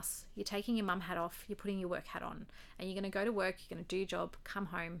leave the house, you're taking your mum hat off, you're putting your work hat on, and you're going to go to work, you're going to do your job, come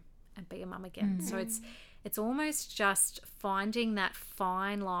home and be a mum again. So it's almost just finding that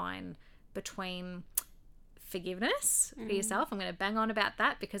fine line between forgiveness for yourself. I'm going to bang on about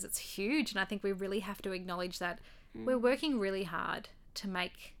that because it's huge, and I think we really have to acknowledge that we're working really hard to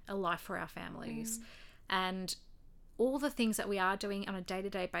make a life for our families, and all the things that we are doing on a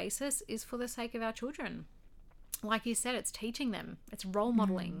day-to-day basis is for the sake of our children. Like you said, it's teaching them, it's role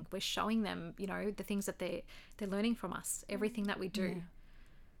modeling, we're showing them, you know, the things that they're learning from us, everything that we do.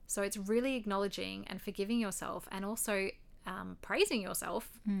 So it's really acknowledging and forgiving yourself, and also praising yourself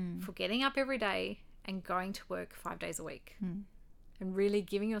for getting up every day and going to work 5 days a week and really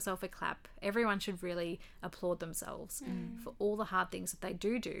giving yourself a clap. Everyone should really applaud themselves for all the hard things that they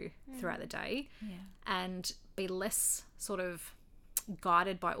do throughout the day and be less sort of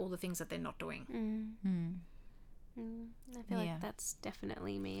guided by all the things that they're not doing. I feel like that's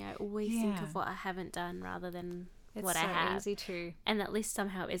definitely me. I always think of what I haven't done rather than It's what so I have. easy to. And that list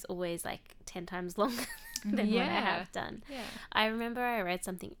somehow is always like 10 times longer than what I have done. Yeah. I remember I read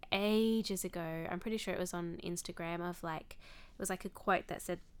something ages ago. I'm pretty sure it was on Instagram of like, it was like a quote that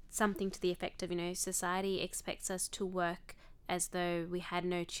said something to the effect of, you know, society expects us to work as though we had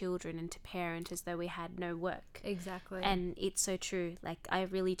no children and to parent as though we had no work. Exactly. And it's so true. Like, I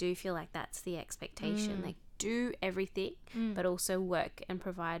really do feel like that's the expectation. Like, do everything, but also work and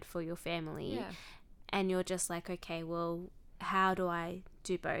provide for your family. Yeah. And you're just like, okay, well, how do I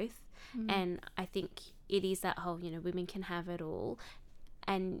do both? And I think it is that whole, you know, women can have it all.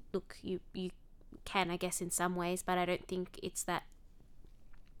 And look, you can, I guess, in some ways, but I don't think it's that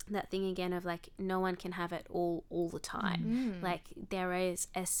thing again of like, no one can have it all the time. Like, there is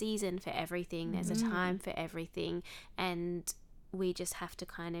a season for everything. There's a time for everything. And we just have to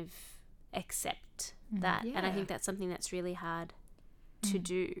kind of accept that. And I think that's something that's really hard to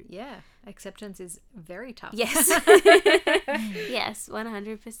do. Yeah. Acceptance is very tough. Yes. Yes,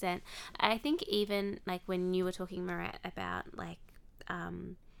 100%. I think even like when you were talking, Marat, about like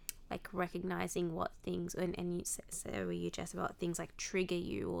recognizing what things, and you so were you, Jess, about things like trigger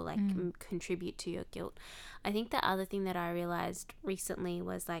you or like contribute to your guilt. I think the other thing that I realized recently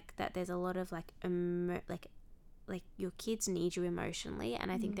was like that there's a lot of like like your kids need you emotionally,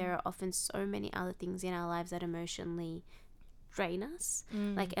 and I think there are often so many other things in our lives that emotionally drain us.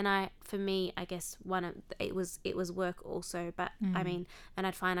 Like, and for me, I guess it was work also, but I mean, and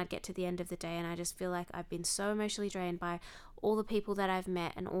I'd find I'd get to the end of the day and I just feel like I've been so emotionally drained by all the people that I've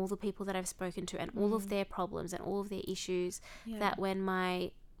met and all the people that I've spoken to and all of their problems and all of their issues, that when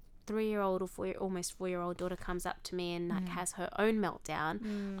my 3-year-old or almost 4-year-old daughter comes up to me and like has her own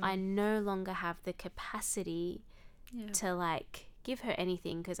meltdown, I no longer have the capacity to like give her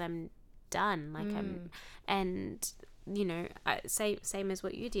anything because I'm done. Like and you know, same as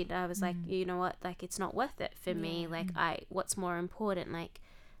what you did. I was like, you know what, like it's not worth it for me. Like what's more important, like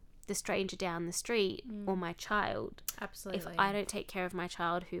the stranger down the street or my child? Absolutely. If I don't take care of my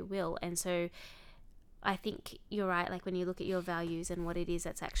child, who will? And so I think you're right. Like when you look at your values and what it is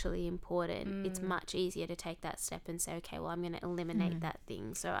that's actually important, it's much easier to take that step and say, okay, well, I'm going to eliminate that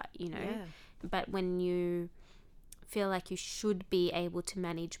thing. So, you know, but when you feel like you should be able to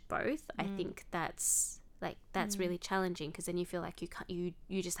manage both, I think that's really challenging, because then you feel like you can't,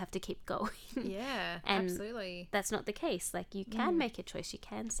 you just have to keep going. Yeah, and absolutely. That's not the case. Like you can make a choice. You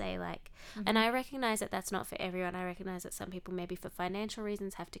can say like, and I recognize that that's not for everyone. I recognize that some people maybe for financial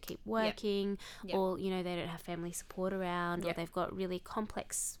reasons have to keep working, or you know, they don't have family support around, or they've got really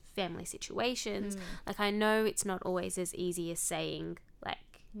complex family situations. Like I know it's not always as easy as saying like,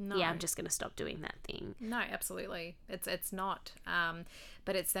 No. yeah, I'm just going to stop doing that thing. No, absolutely. It's not.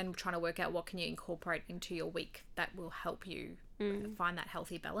 But it's then trying to work out what can you incorporate into your week that will help you find that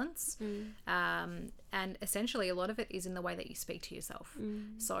healthy balance. And essentially a lot of it is in the way that you speak to yourself.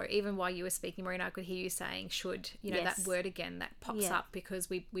 So even while you were speaking, Marina, I could hear you saying should, you know, Yes. that word again that pops Yeah. up because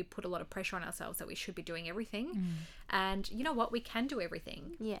we put a lot of pressure on ourselves that we should be doing everything. And you know what? We can do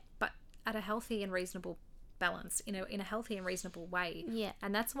everything, Yeah. but at a healthy and reasonable balance, in a healthy and reasonable way. Yeah.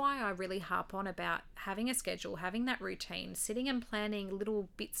 And that's why I really harp on about having a schedule, having that routine, sitting and planning little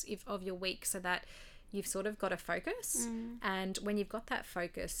bits of your week so that you've sort of got a focus. And when you've got that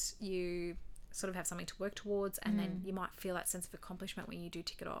focus, you sort of have something to work towards, and then you might feel that sense of accomplishment when you do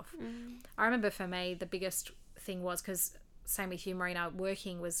tick it off. I remember for me, the biggest thing was, because same with you, Marina,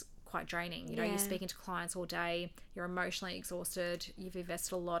 working was quite draining. You know, Yeah. you're speaking to clients all day, you're emotionally exhausted, you've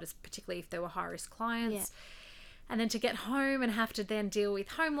invested a lot, particularly if there were high risk clients. And then to get home and have to then deal with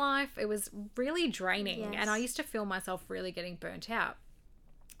home life, it was really draining. Yes. And I used to feel myself really getting burnt out.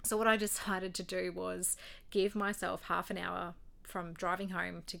 So what I decided to do was give myself half an hour from driving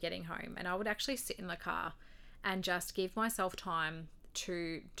home to getting home. And I would actually sit in the car and just give myself time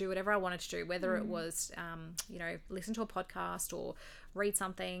to do whatever I wanted to do, whether it was, you know, listen to a podcast or read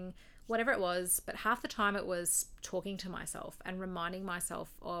something, whatever it was. But half the time it was talking to myself and reminding myself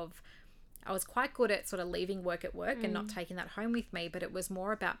of, I was quite good at sort of leaving work at work and not taking that home with me, but it was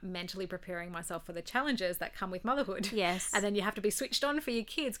more about mentally preparing myself for the challenges that come with motherhood. Yes. And then you have to be switched on for your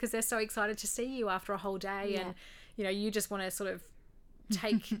kids because they're so excited to see you after a whole day. Yeah. And, you know, you just want to sort of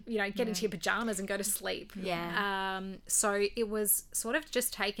take, you know, get into your pajamas and go to sleep. Yeah. So it was sort of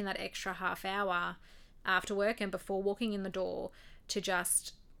just taking that extra half hour after work and before walking in the door to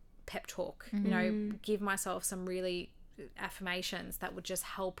just pep talk, you know, give myself some really affirmations that would just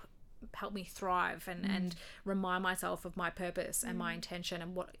help me thrive and remind myself of my purpose and my intention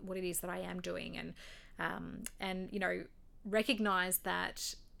and what it is that I am doing, and you know, recognize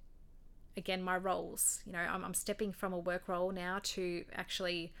that again, my roles, you know, I'm stepping from a work role now to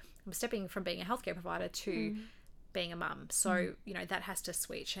actually, I'm stepping from being a healthcare provider to being a mum. So, you know, that has to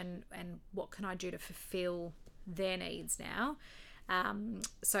switch, and what can I do to fulfill their needs now?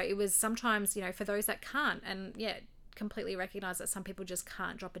 So it was sometimes, you know, for those that can't, and yeah, completely recognize that some people just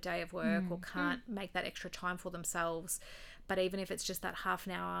can't drop a day of work or can't make that extra time for themselves. But even if it's just that half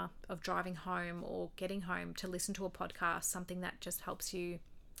an hour of driving home or getting home to listen to a podcast, something that just helps you,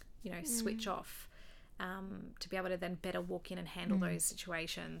 you know, switch off, to be able to then better walk in and handle those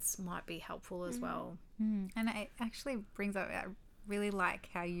situations might be helpful as well. And it actually brings up, I really like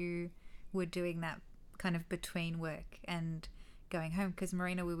how you were doing that kind of between work and going home, because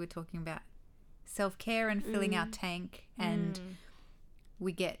Marina, we were talking about self-care and filling our tank, and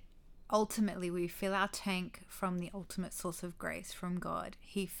we fill our tank from the ultimate source of grace, from God.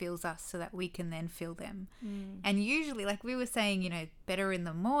 He fills us so that we can then fill them. And usually, like we were saying, you know, better in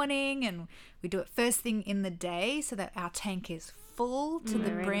the morning, and we do it first thing in the day so that our tank is full to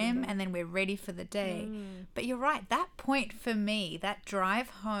the brim, and then we're ready for the day. But you're right, that point for me, that drive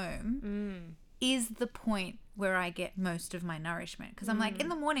home is the point where I get most of my nourishment, because I'm like, in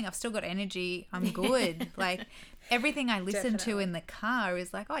the morning I've still got energy, I'm good. Like everything I listen to in the car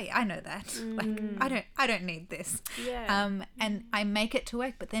is like, oh yeah, I know that. Like I don't need this. And I make it to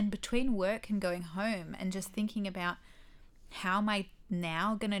work, but then between work and going home and just thinking about how am I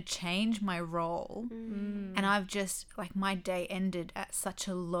now gonna change my role, and I've just, like, my day ended at such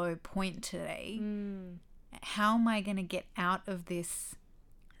a low point today. How am I gonna get out of this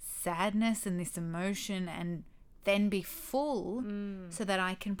sadness and this emotion and then be full so that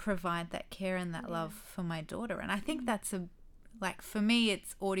I can provide that care and that love for my daughter? And I think that's like for me,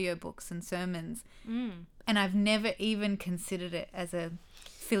 it's audiobooks and sermons, and I've never even considered it as a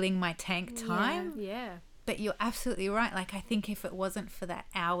filling my tank time. Yeah. But you're absolutely right. Like, I think if it wasn't for that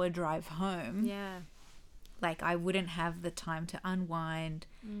hour drive home, like, I wouldn't have the time to unwind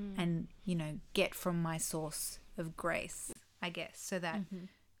and, you know, get from my source of grace, I guess, so that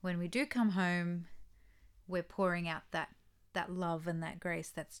when we do come home, we're pouring out that love and that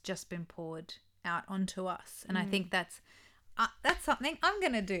grace that's just been poured out onto us. And I think that's something I'm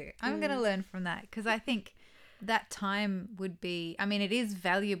going to do. I'm going to learn from that, because I think that time would be, I mean, it is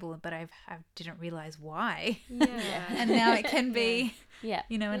valuable, but I didn't realize why. And now it can be,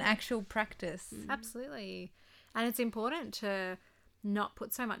 you know, an actual practice. Absolutely. And it's important to not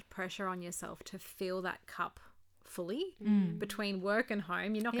put so much pressure on yourself to fill that cup fully between work and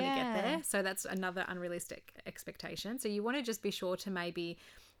home. You're not going to get there. So that's another unrealistic expectation. So you want to just be sure to maybe,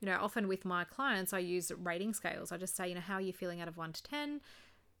 you know, often with my clients, I use rating scales. I just say, you know, how are you feeling out of 1 to 10?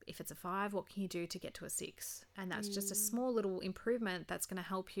 if it's a 5, what can you do to get to a 6? And that's just a small little improvement that's going to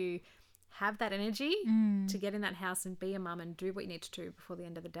help you have that energy to get in that house and be a mum and do what you need to do before the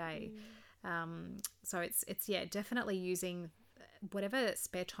end of the day. So it's definitely using whatever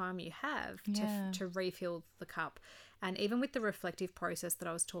spare time you have to refill the cup. And even with the reflective process that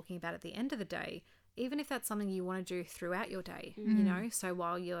I was talking about at the end of the day, even if that's something you want to do throughout your day, you know, so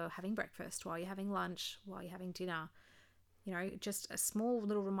while you're having breakfast, while you're having lunch, while you're having dinner, you know, just a small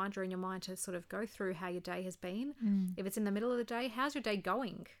little reminder in your mind to sort of go through how your day has been. If it's in the middle of the day, how's your day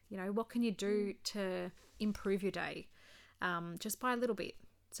going? You know, what can you do to improve your day, just by a little bit?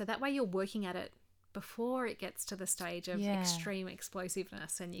 So that way you're working at it before it gets to the stage of extreme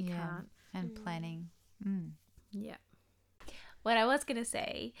explosiveness and you can't. And planning. Yeah. What I was going to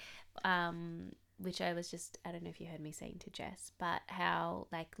say, which I was just, I don't know if you heard me saying to Jess, but how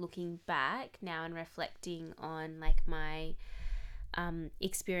like looking back now and reflecting on like my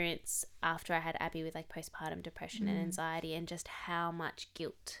experience after I had Abby with like postpartum depression and anxiety, and just how much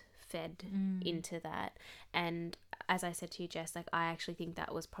guilt fed into that. And as I said to you, Jess, like I actually think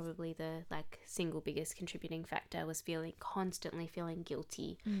that was probably the like single biggest contributing factor, was constantly feeling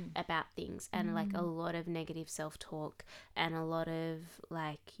guilty about things, and like a lot of negative self-talk and a lot of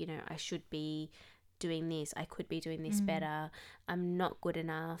like, you know, I should be doing this, I could be doing this better, I'm not good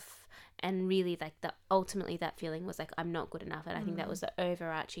enough. And really like ultimately that feeling was like I'm not good enough, and I think that was the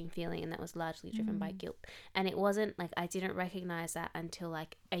overarching feeling, and that was largely driven by guilt. And it wasn't like I didn't recognize that until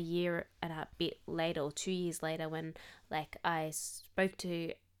like a year and a bit later, or 2 years later, when like I spoke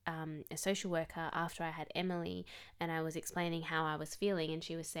to a social worker after I had Emily, and I was explaining how I was feeling, and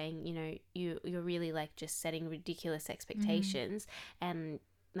she was saying, you know, you're really like just setting ridiculous expectations, and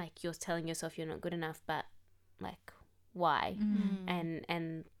like you're telling yourself you're not good enough, but like why?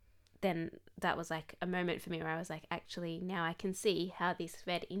 And then that was like a moment for me where I was like, actually now I can see how this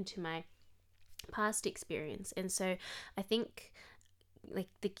fed into my past experience. And so I think like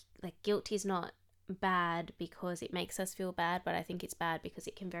guilt is not bad because it makes us feel bad, but I think it's bad because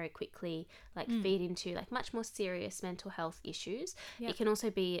it can very quickly like feed into like much more serious mental health issues. It can also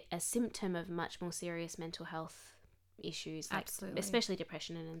be a symptom of much more serious mental health issues, like especially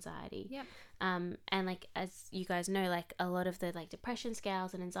depression and anxiety. And like as you guys know, like a lot of the like depression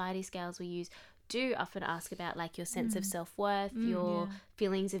scales and anxiety scales we use do often ask about like your sense of self-worth, your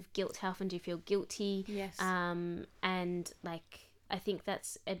feelings of guilt, how often do you feel guilty? And like I think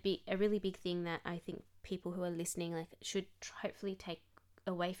that's a really big thing that I think people who are listening like should hopefully take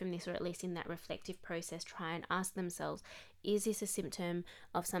away from this, or at least in that reflective process try and ask themselves, is this a symptom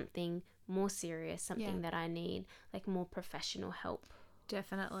of something more serious, something that I need like more professional help?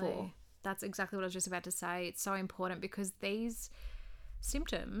 Definitely. That's exactly what I was just about to say. It's so important because these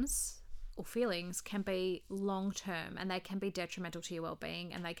symptoms or feelings can be long term, and they can be detrimental to your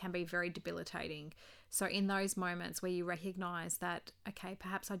well-being, and they can be very debilitating. So in those moments where you recognize that, okay,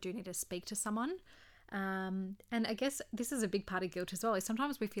 perhaps I do need to speak to someone, and I guess this is a big part of guilt as well, is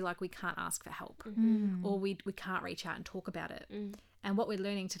sometimes we feel like we can't ask for help, or we can't reach out and talk about it. And what we're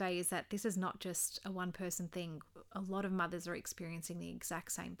learning today is that this is not just a one-person thing. A lot of mothers are experiencing the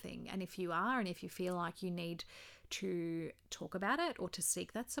exact same thing. And if you are, and if you feel like you need to talk about it or to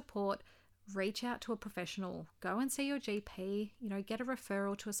seek that support, reach out to a professional. Go and see your GP, you know, get a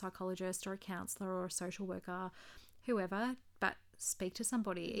referral to a psychologist or a counsellor or a social worker, whoever, but speak to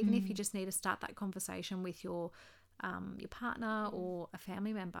somebody, even if you just need to start that conversation with your partner or a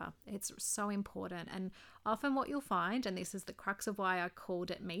family member. It's so important. And often what you'll find, and this is the crux of why I called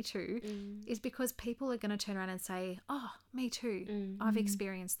it Me Too, is because people are going to turn around and say, oh, me too, I've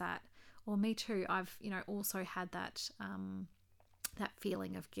experienced that, or me too, I've, you know, also had that that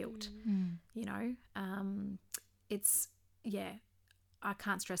feeling of guilt. You know, it's I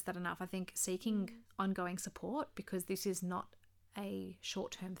can't stress that enough. I think seeking ongoing support, because this is not a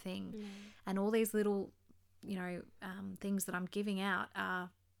short-term thing, and all these little, you know, things that I'm giving out are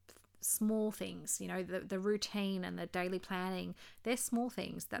small things. You know, the routine and the daily planning, they're small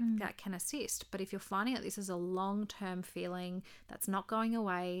things that can assist. But if you're finding that this is a long-term feeling that's not going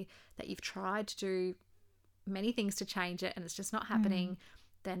away, that you've tried to do many things to change it and it's just not happening,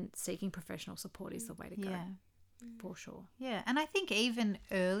 then seeking professional support is the way to go. For sure. Yeah, and I think even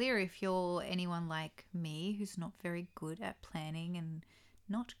earlier, if you're anyone like me who's not very good at planning and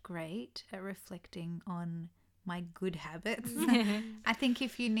not great at reflecting on my good habits, I think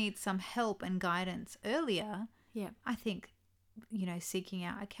if you need some help and guidance earlier, I think, you know, seeking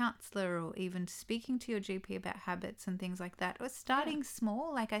out a counsellor or even speaking to your GP about habits and things like that, or starting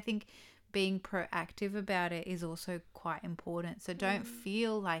small. Like, I think being proactive about it is also quite important. So don't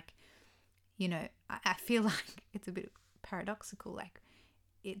feel like, you know, I feel like it's a bit paradoxical. Like,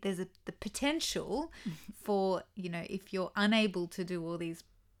 there's the potential for, you know, if you're unable to do all these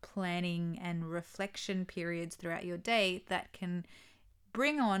planning and reflection periods throughout your day, that can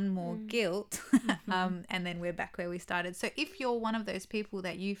bring on more guilt. And then we're back where we started. So if you're one of those people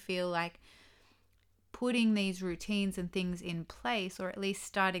that you feel like putting these routines and things in place, or at least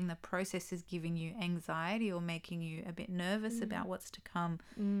starting the process, is giving you anxiety or making you a bit nervous about what's to come,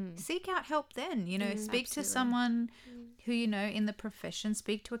 seek out help then. You know, speak to someone who you know in the profession,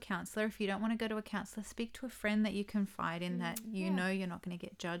 speak to a counselor. If you don't want to go to a counselor, speak to a friend that you confide in that you know you're not going to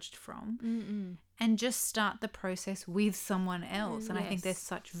get judged from, and just start the process with someone else. And I think there's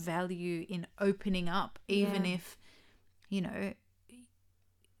such value in opening up, even if, you know,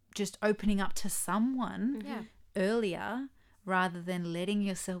 just opening up to someone earlier, rather than letting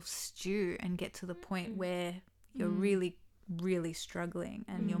yourself stew and get to the point where you're really, really struggling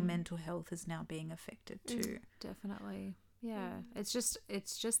and your mental health is now being affected too. Definitely. Yeah. It's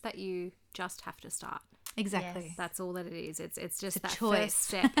just that you just have to start. Exactly. Yes. That's all that it is. It's just a that choice. first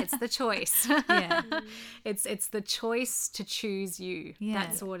step. It's the choice. Yeah. It's the choice to choose you. Yeah.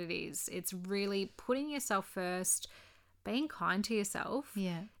 That's what it is. It's really putting yourself first, being kind to yourself.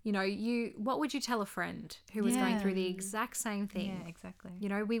 Yeah. You know, what would you tell a friend who was going through the exact same thing? Yeah, exactly. You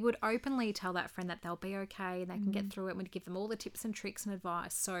know, we would openly tell that friend that they'll be okay and they can get through it, and we'd give them all the tips and tricks and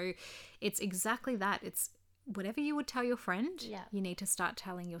advice. So it's exactly that. It's whatever you would tell your friend, you need to start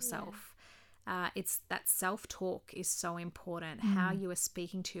telling yourself. It's that self-talk is so important. How you are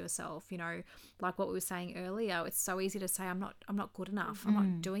speaking to yourself. You know, like what we were saying earlier, it's so easy to say, I'm not good enough. I'm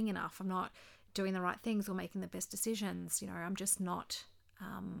not doing enough. I'm not doing the right things or making the best decisions. You know, I'm just not,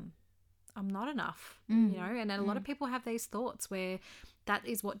 I'm not enough, you know, and a lot of people have these thoughts where that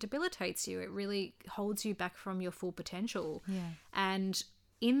is what debilitates you. It really holds you back from your full potential. Yeah. And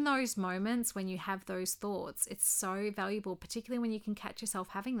in those moments when you have those thoughts, it's so valuable, particularly when you can catch yourself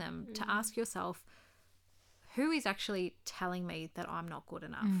having them, to ask yourself, who is actually telling me that I'm not good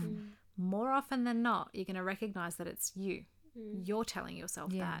enough? More often than not, you're going to recognize that it's you. You're telling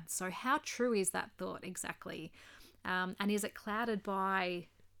yourself that. So how true is that thought exactly? And is it clouded by,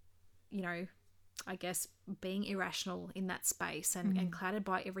 you know, I guess being irrational in that space and clouded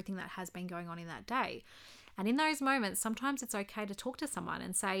by everything that has been going on in that day? And in those moments, sometimes it's okay to talk to someone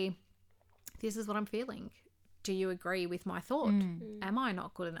and say, this is what I'm feeling. Do you agree with my thought? Am I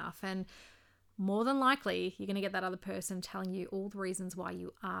not good enough? And more than likely, you're going to get that other person telling you all the reasons why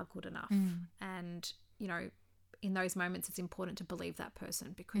you are good enough. And, you know, in those moments, it's important to believe that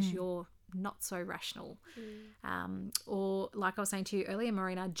person because you're not so rational. Or like I was saying to you earlier,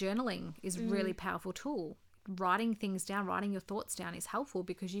 Marina, journaling is a really powerful tool. Writing things down, writing your thoughts down is helpful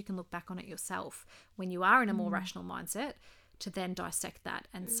because you can look back on it yourself when you are in a more rational mindset, to then dissect that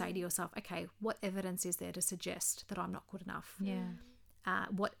and say to yourself, okay, what evidence is there to suggest that I'm not good enough? Yeah.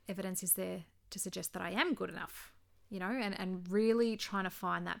 What evidence is there to suggest that I am good enough? You know, and really trying to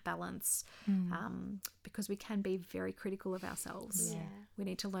find that balance, because we can be very critical of ourselves. We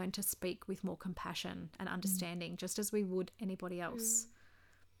need to learn to speak with more compassion and understanding, just as we would anybody else.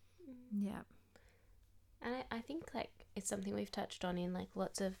 Yeah. And I think like it's something we've touched on in like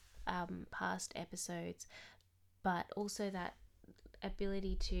lots of past episodes, but also that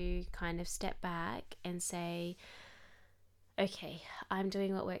ability to kind of step back and say, okay, I'm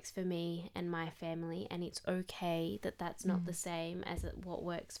doing what works for me and my family, and it's okay that that's not the same as what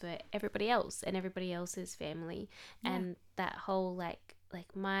works for everybody else and everybody else's family. And that whole like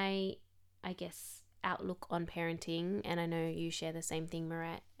my, I guess, outlook on parenting, and I know you share the same thing,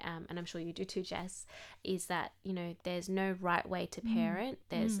 Marat, and I'm sure you do too, Jess, is that, you know, there's no right way to parent.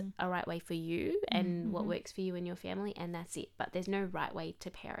 There's a right way for you and what works for you and your family, and that's it. But there's no right way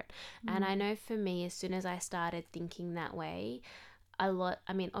to parent. And I know for me, as soon as I started thinking that way,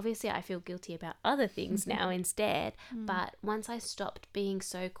 obviously I feel guilty about other things now instead, but once I stopped being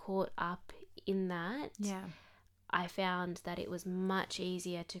so caught up in that, I found that it was much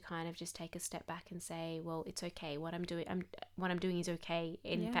easier to kind of just take a step back and say, well, it's okay. What I'm doing is okay.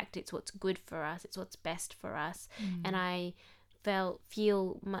 In fact, it's what's good for us. It's what's best for us. And I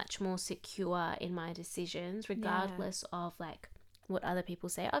feel much more secure in my decisions, regardless of like what other people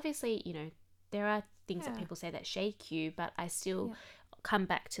say. Obviously, you know, there are things that people say that shake you, but I still come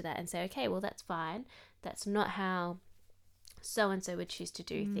back to that and say, okay, well, that's fine. That's not how so-and-so would choose to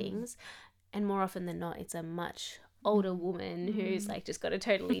do things. And more often than not, it's a much older woman who's like just got a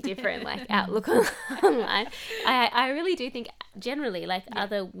totally different like outlook on life. I really do think generally like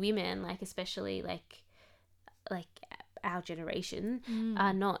other women, like especially like our generation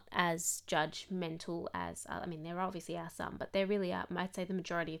are not as judgmental as, I mean, there obviously are some, but there really are, I'd say the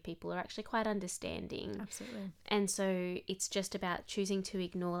majority of people are actually quite understanding. Absolutely. And so it's just about choosing to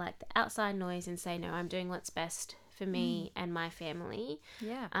ignore like the outside noise and say, no, I'm doing what's best for me and my family.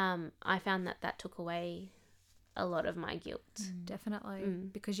 Yeah. I found that took away a lot of my guilt. Definitely,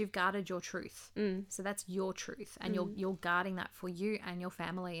 because you've guarded your truth. So that's your truth, and you're guarding that for you and your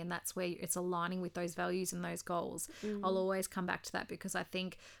family, and that's where it's aligning with those values and those goals. I'll always come back to that, because I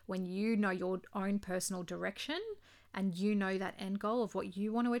think when you know your own personal direction and you know that end goal of what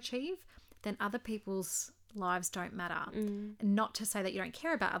you want to achieve, then other people's lives don't matter. Not to say that you don't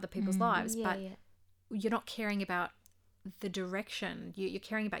care about other people's lives, but you're not caring about the direction. You're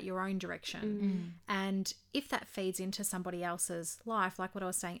caring about your own direction. And if that feeds into somebody else's life, like what I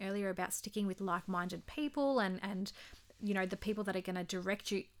was saying earlier about sticking with like-minded people and you know, the people that are going to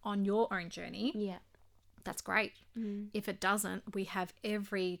direct you on your own journey, that's great. If it doesn't, we have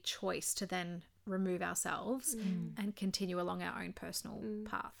every choice to then remove ourselves and continue along our own personal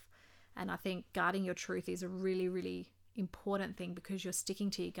path. And I think guarding your truth is a really, really important thing, because you're sticking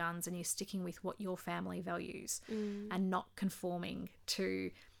to your guns and you're sticking with what your family values and not conforming to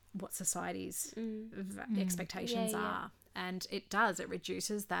what society's expectations are. And it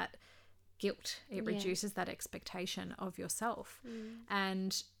reduces that guilt. It reduces that expectation of yourself.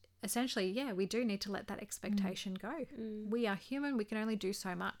 And essentially, we do need to let that expectation go. We are human. We can only do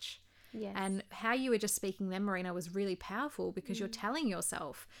so much. Yes. And how you were just speaking then, Marina, was really powerful, because you're telling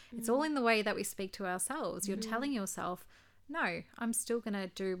yourself, it's all in the way that we speak to ourselves. You're telling yourself, no, I'm still going to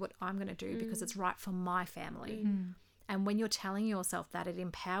do what I'm going to do because it's right for my family. And when you're telling yourself that, it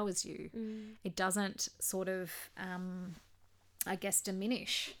empowers you. It doesn't sort of, I guess,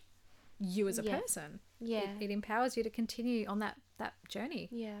 diminish you as a person. It empowers you to continue on that journey,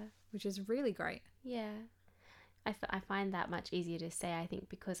 which is really great. I find that much easier to say, I think,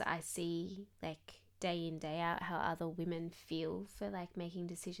 because I see like day in, day out how other women feel for like making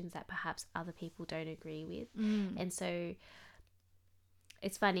decisions that perhaps other people don't agree with. And so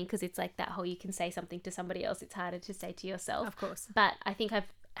it's funny because it's like that whole, you can say something to somebody else, it's harder to say to yourself. Of course. But I think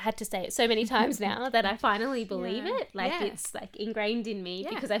I've had to say it so many times now that I finally believe it. Like it's like ingrained in me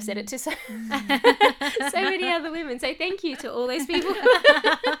because I've said it to so many other women. So thank you to all those people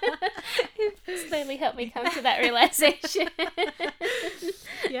who've slowly helped me come to that realization.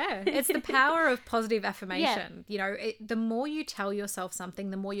 It's the power of positive affirmation. You know, the more you tell yourself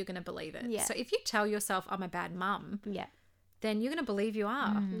something, the more you're going to believe it. So if you tell yourself, I'm a bad mum, then you're going to believe you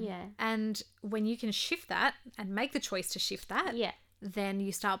are. And when you can shift that and make the choice to shift that, then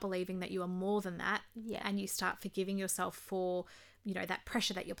you start believing that you are more than that. And you start forgiving yourself for, you know, that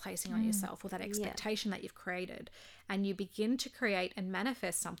pressure that you're placing on yourself, or that expectation that you've created. And you begin to create and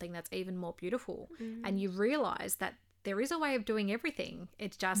manifest something that's even more beautiful. And you realize that there is a way of doing everything.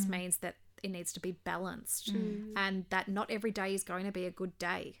 It just means that it needs to be balanced, and that not every day is going to be a good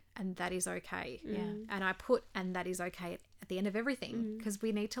day, and that is okay. And I put, and that is okay at the end of everything, because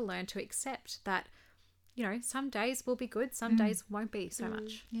we need to learn to accept that, you know, some days will be good, some days won't be so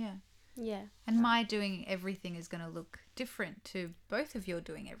much. And my doing everything is going to look different to both of your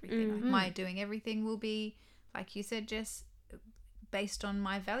doing everything. Like my doing everything will be, like you said, just based on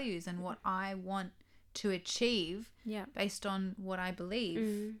my values and what I want to achieve, based on what I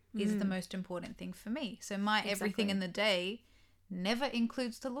believe is the most important thing for me. So my everything in the day never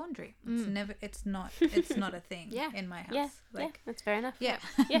includes the laundry. It's not a thing in my house. That's fair enough.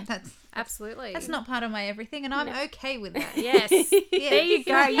 That's Absolutely. That's not part of my everything, and I'm okay with that. Yes. There you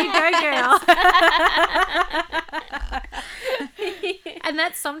go. You go, girl. And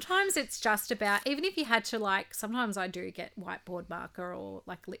that's, sometimes it's just about, even if you had to, like, sometimes I do get whiteboard marker or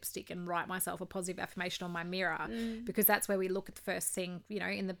like lipstick and write myself a positive affirmation on my mirror, because that's where we look at the first thing, you know,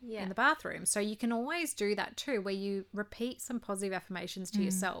 in the bathroom. So you can always do that too, where you repeat some positive affirmations to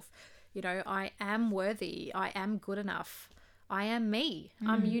yourself. You know, I am worthy. I am good enough. I am me.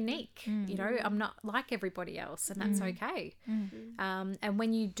 I'm unique. You know, I'm not like everybody else, and that's okay. And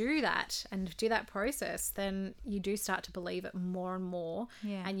when you do that and do that process, then you do start to believe it more and more,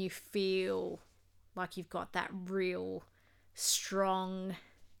 and you feel like you've got that real strong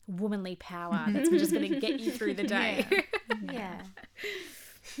womanly power that's just going to get you through the day.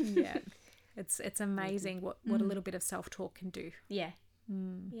 It's amazing what a little bit of self-talk can do. It's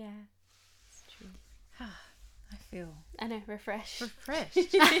true. I know, refreshed. I'm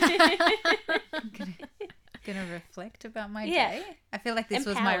gonna reflect about my day. I feel like this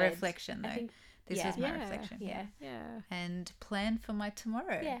was my reflection, though. This was my reflection. And plan for my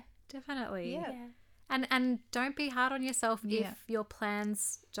tomorrow. Definitely. And don't be hard on yourself if your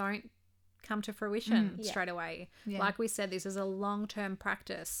plans don't come to fruition Yeah. straight away. Yeah. Like we said, this is a long-term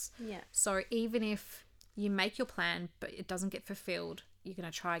practice. Yeah. So even if you make your plan but it doesn't get fulfilled, you're going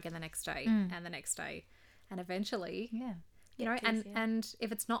to try again the next day and the next day, and eventually, Yeah. you know, It's and easier. and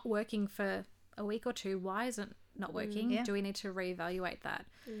if it's not working for a week or two, why is it not working? Yeah. Do we need to reevaluate that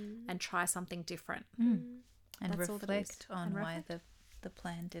and try something different? And That's all that reflect is. on And why the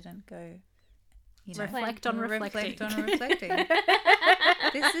plan didn't go. You know, Reflect on reflecting. Reflect on reflecting.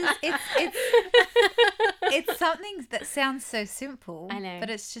 This is it's something that sounds so simple. I know. but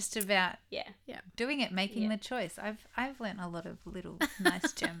it's just about Yeah. doing it, making Yeah. the choice. I've learnt a lot of little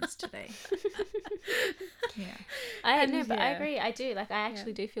nice gems today. Yeah. I And know, but I yeah. agree. I do. Like, I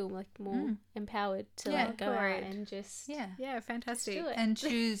actually do feel like more empowered to Yeah, like go out great. and just Yeah. Yeah, fantastic. do it. And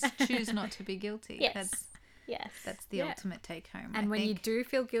choose not to be guilty. Yes. Yes. That's the Yeah. ultimate take home. And I when you think. do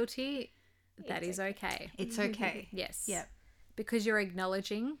feel guilty, that It's is okay. It's okay. Yes. Yep. Because you're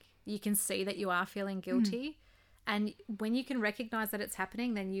acknowledging, you can see that you are feeling guilty. And when you can recognize that it's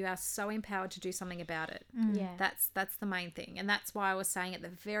happening, then you are so empowered to do something about it. Yeah. That's the main thing. And that's why I was saying at the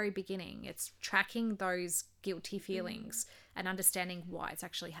very beginning, it's tracking those guilty feelings and understanding why it's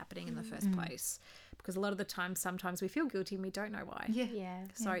actually happening in the first place. Because a lot of the time, sometimes we feel guilty and we don't know why. Yeah. Yeah.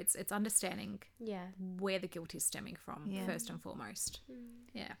 So it's understanding Yeah. where the guilt is stemming from Yeah. first and foremost.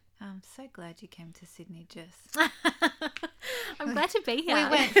 Yeah. I'm so glad you came to Sydney, Jess. I'm glad to be here.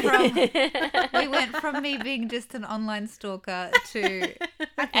 We went from me being just an online stalker to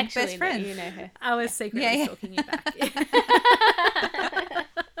I think Actually, best friends. you know her. I was secretly Yeah, yeah. stalking you back.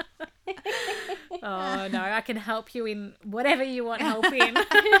 Oh no, I can help you in whatever you want help in.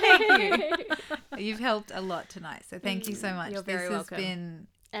 Thank you. You've helped a lot tonight, so thank you so much. You're very this welcome. has been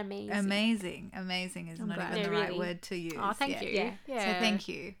Amazing. amazing is I'm not glad. even the No, right really. word to use. Oh, thank you. Yeah. So thank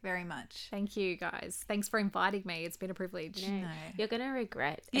you very much. Thank you guys. Thanks for inviting me. It's been a privilege. No. No. You're gonna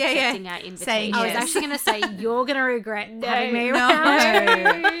regret Yeah, yeah. accepting our invitation. Saying I was yes. actually going to say you're going to regret having me no.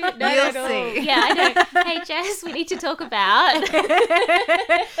 around. No, You'll not at all. see. Yeah, I know. Hey, Jess, we need to talk about.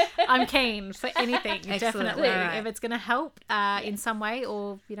 I'm keen for anything, Excellent. definitely. All right. If it's going to help in some way,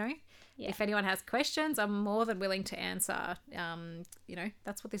 or Yeah. if anyone has questions, I'm more than willing to answer.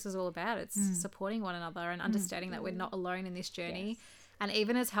 That's what this is all about. It's supporting one another and understanding that we're not alone in this journey. Yes. And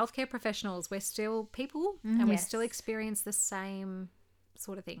even as healthcare professionals, we're still people and we Yes. still experience the same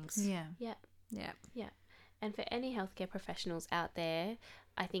sort of things. Yeah. Yeah. Yeah. Yeah. And for any healthcare professionals out there,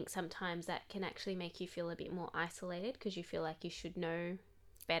 I think sometimes that can actually make you feel a bit more isolated because you feel like you should know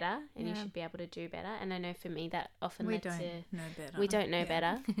better and you Yeah. should be able to do better. And I know for me that often We led don't to know better. we don't know Yeah.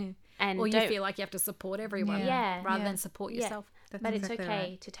 better. And Or you don't, feel like you have to support everyone Yeah. rather Yeah. than support Yeah. yourself. That's but exactly it's okay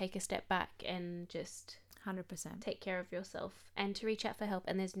right. to take a step back and just 100%. take care of yourself and to reach out for help,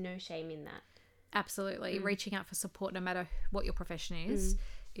 and there's no shame in that. Absolutely. Reaching out for support, no matter what your profession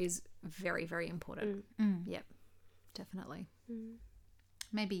is very, very important. Yep. Definitely.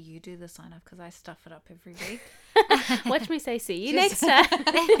 Maybe you do the sign off because I stuff it up every week. Watch me say see you next time.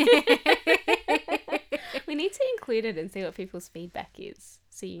 We need to include it and see what people's feedback is.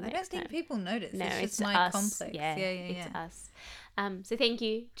 See you I next don't think time. people notice. No, it's it's just my us. complex. Yeah, Yeah. it's us. So thank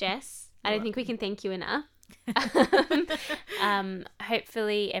you, Jess. I don't think we can thank you enough.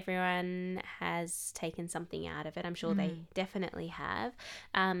 Hopefully everyone has taken something out of it. I'm sure they definitely have.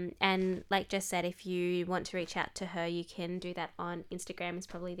 And like Jess said, if you want to reach out to her, you can do that on Instagram. Is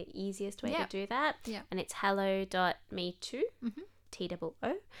probably the easiest way Yep. to do that. Yep. And it's hello.me2. TOO.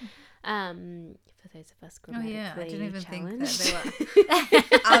 For those of us Oh yeah, I didn't even think challenged. that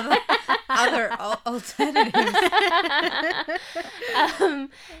there were other alternatives.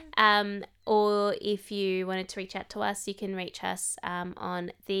 Or if you wanted to reach out to us, you can reach us on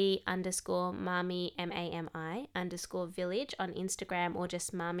 _Mami MAMI_village on Instagram, or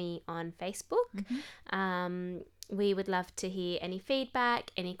just Mami on Facebook. We would love to hear any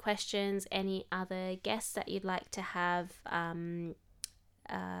feedback, any questions, any other guests that you'd like to have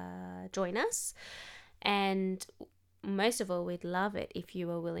join us. And most of all, we'd love it if you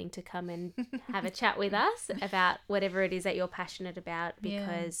were willing to come and have a chat with us about whatever it is that you're passionate about, Yeah.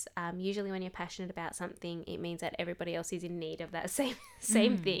 because usually when you're passionate about something, it means that everybody else is in need of that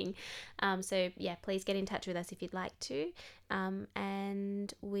same thing. So yeah, please get in touch with us if you'd like to,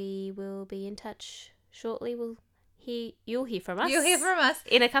 and we will be in touch shortly. You'll hear from us. You'll hear from us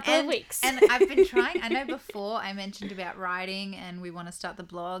in a couple of weeks. And I've been trying. I know before I mentioned about writing and we want to start the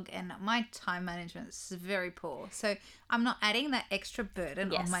blog, and my time management is very poor. So I'm not adding that extra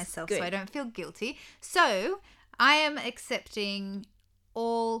burden Yes, on myself, good. so I don't feel guilty. So I am accepting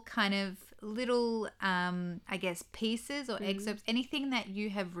all kind of little, I guess, pieces or excerpts, anything that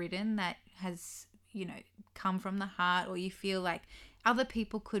you have written that has, come from the heart, or you feel like other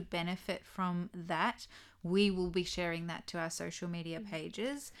people could benefit from that, we will be sharing that to our social media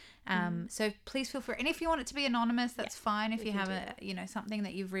pages. So please feel free. And if you want it to be anonymous, that's fine. If you have something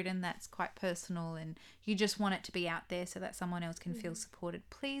that you've written that's quite personal and you just want it to be out there so that someone else can feel supported,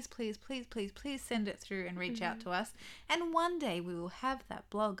 please, please, please, please, please send it through and reach out to us. And one day we will have that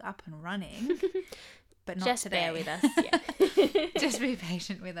blog up and running. But not just today. bear with us. Yeah. Just be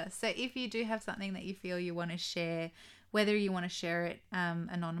patient with us. So if you do have something that you feel you want to share, whether you want to share it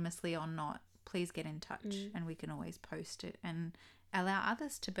anonymously or not, please get in touch and we can always post it and allow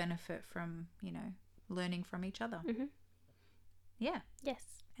others to benefit from, learning from each other. Yeah. Yes.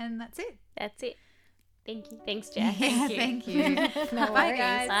 And that's it. That's it. Thank you. Thanks, Jack. Thank you. No Bye, worries.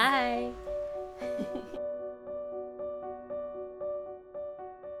 guys. Bye.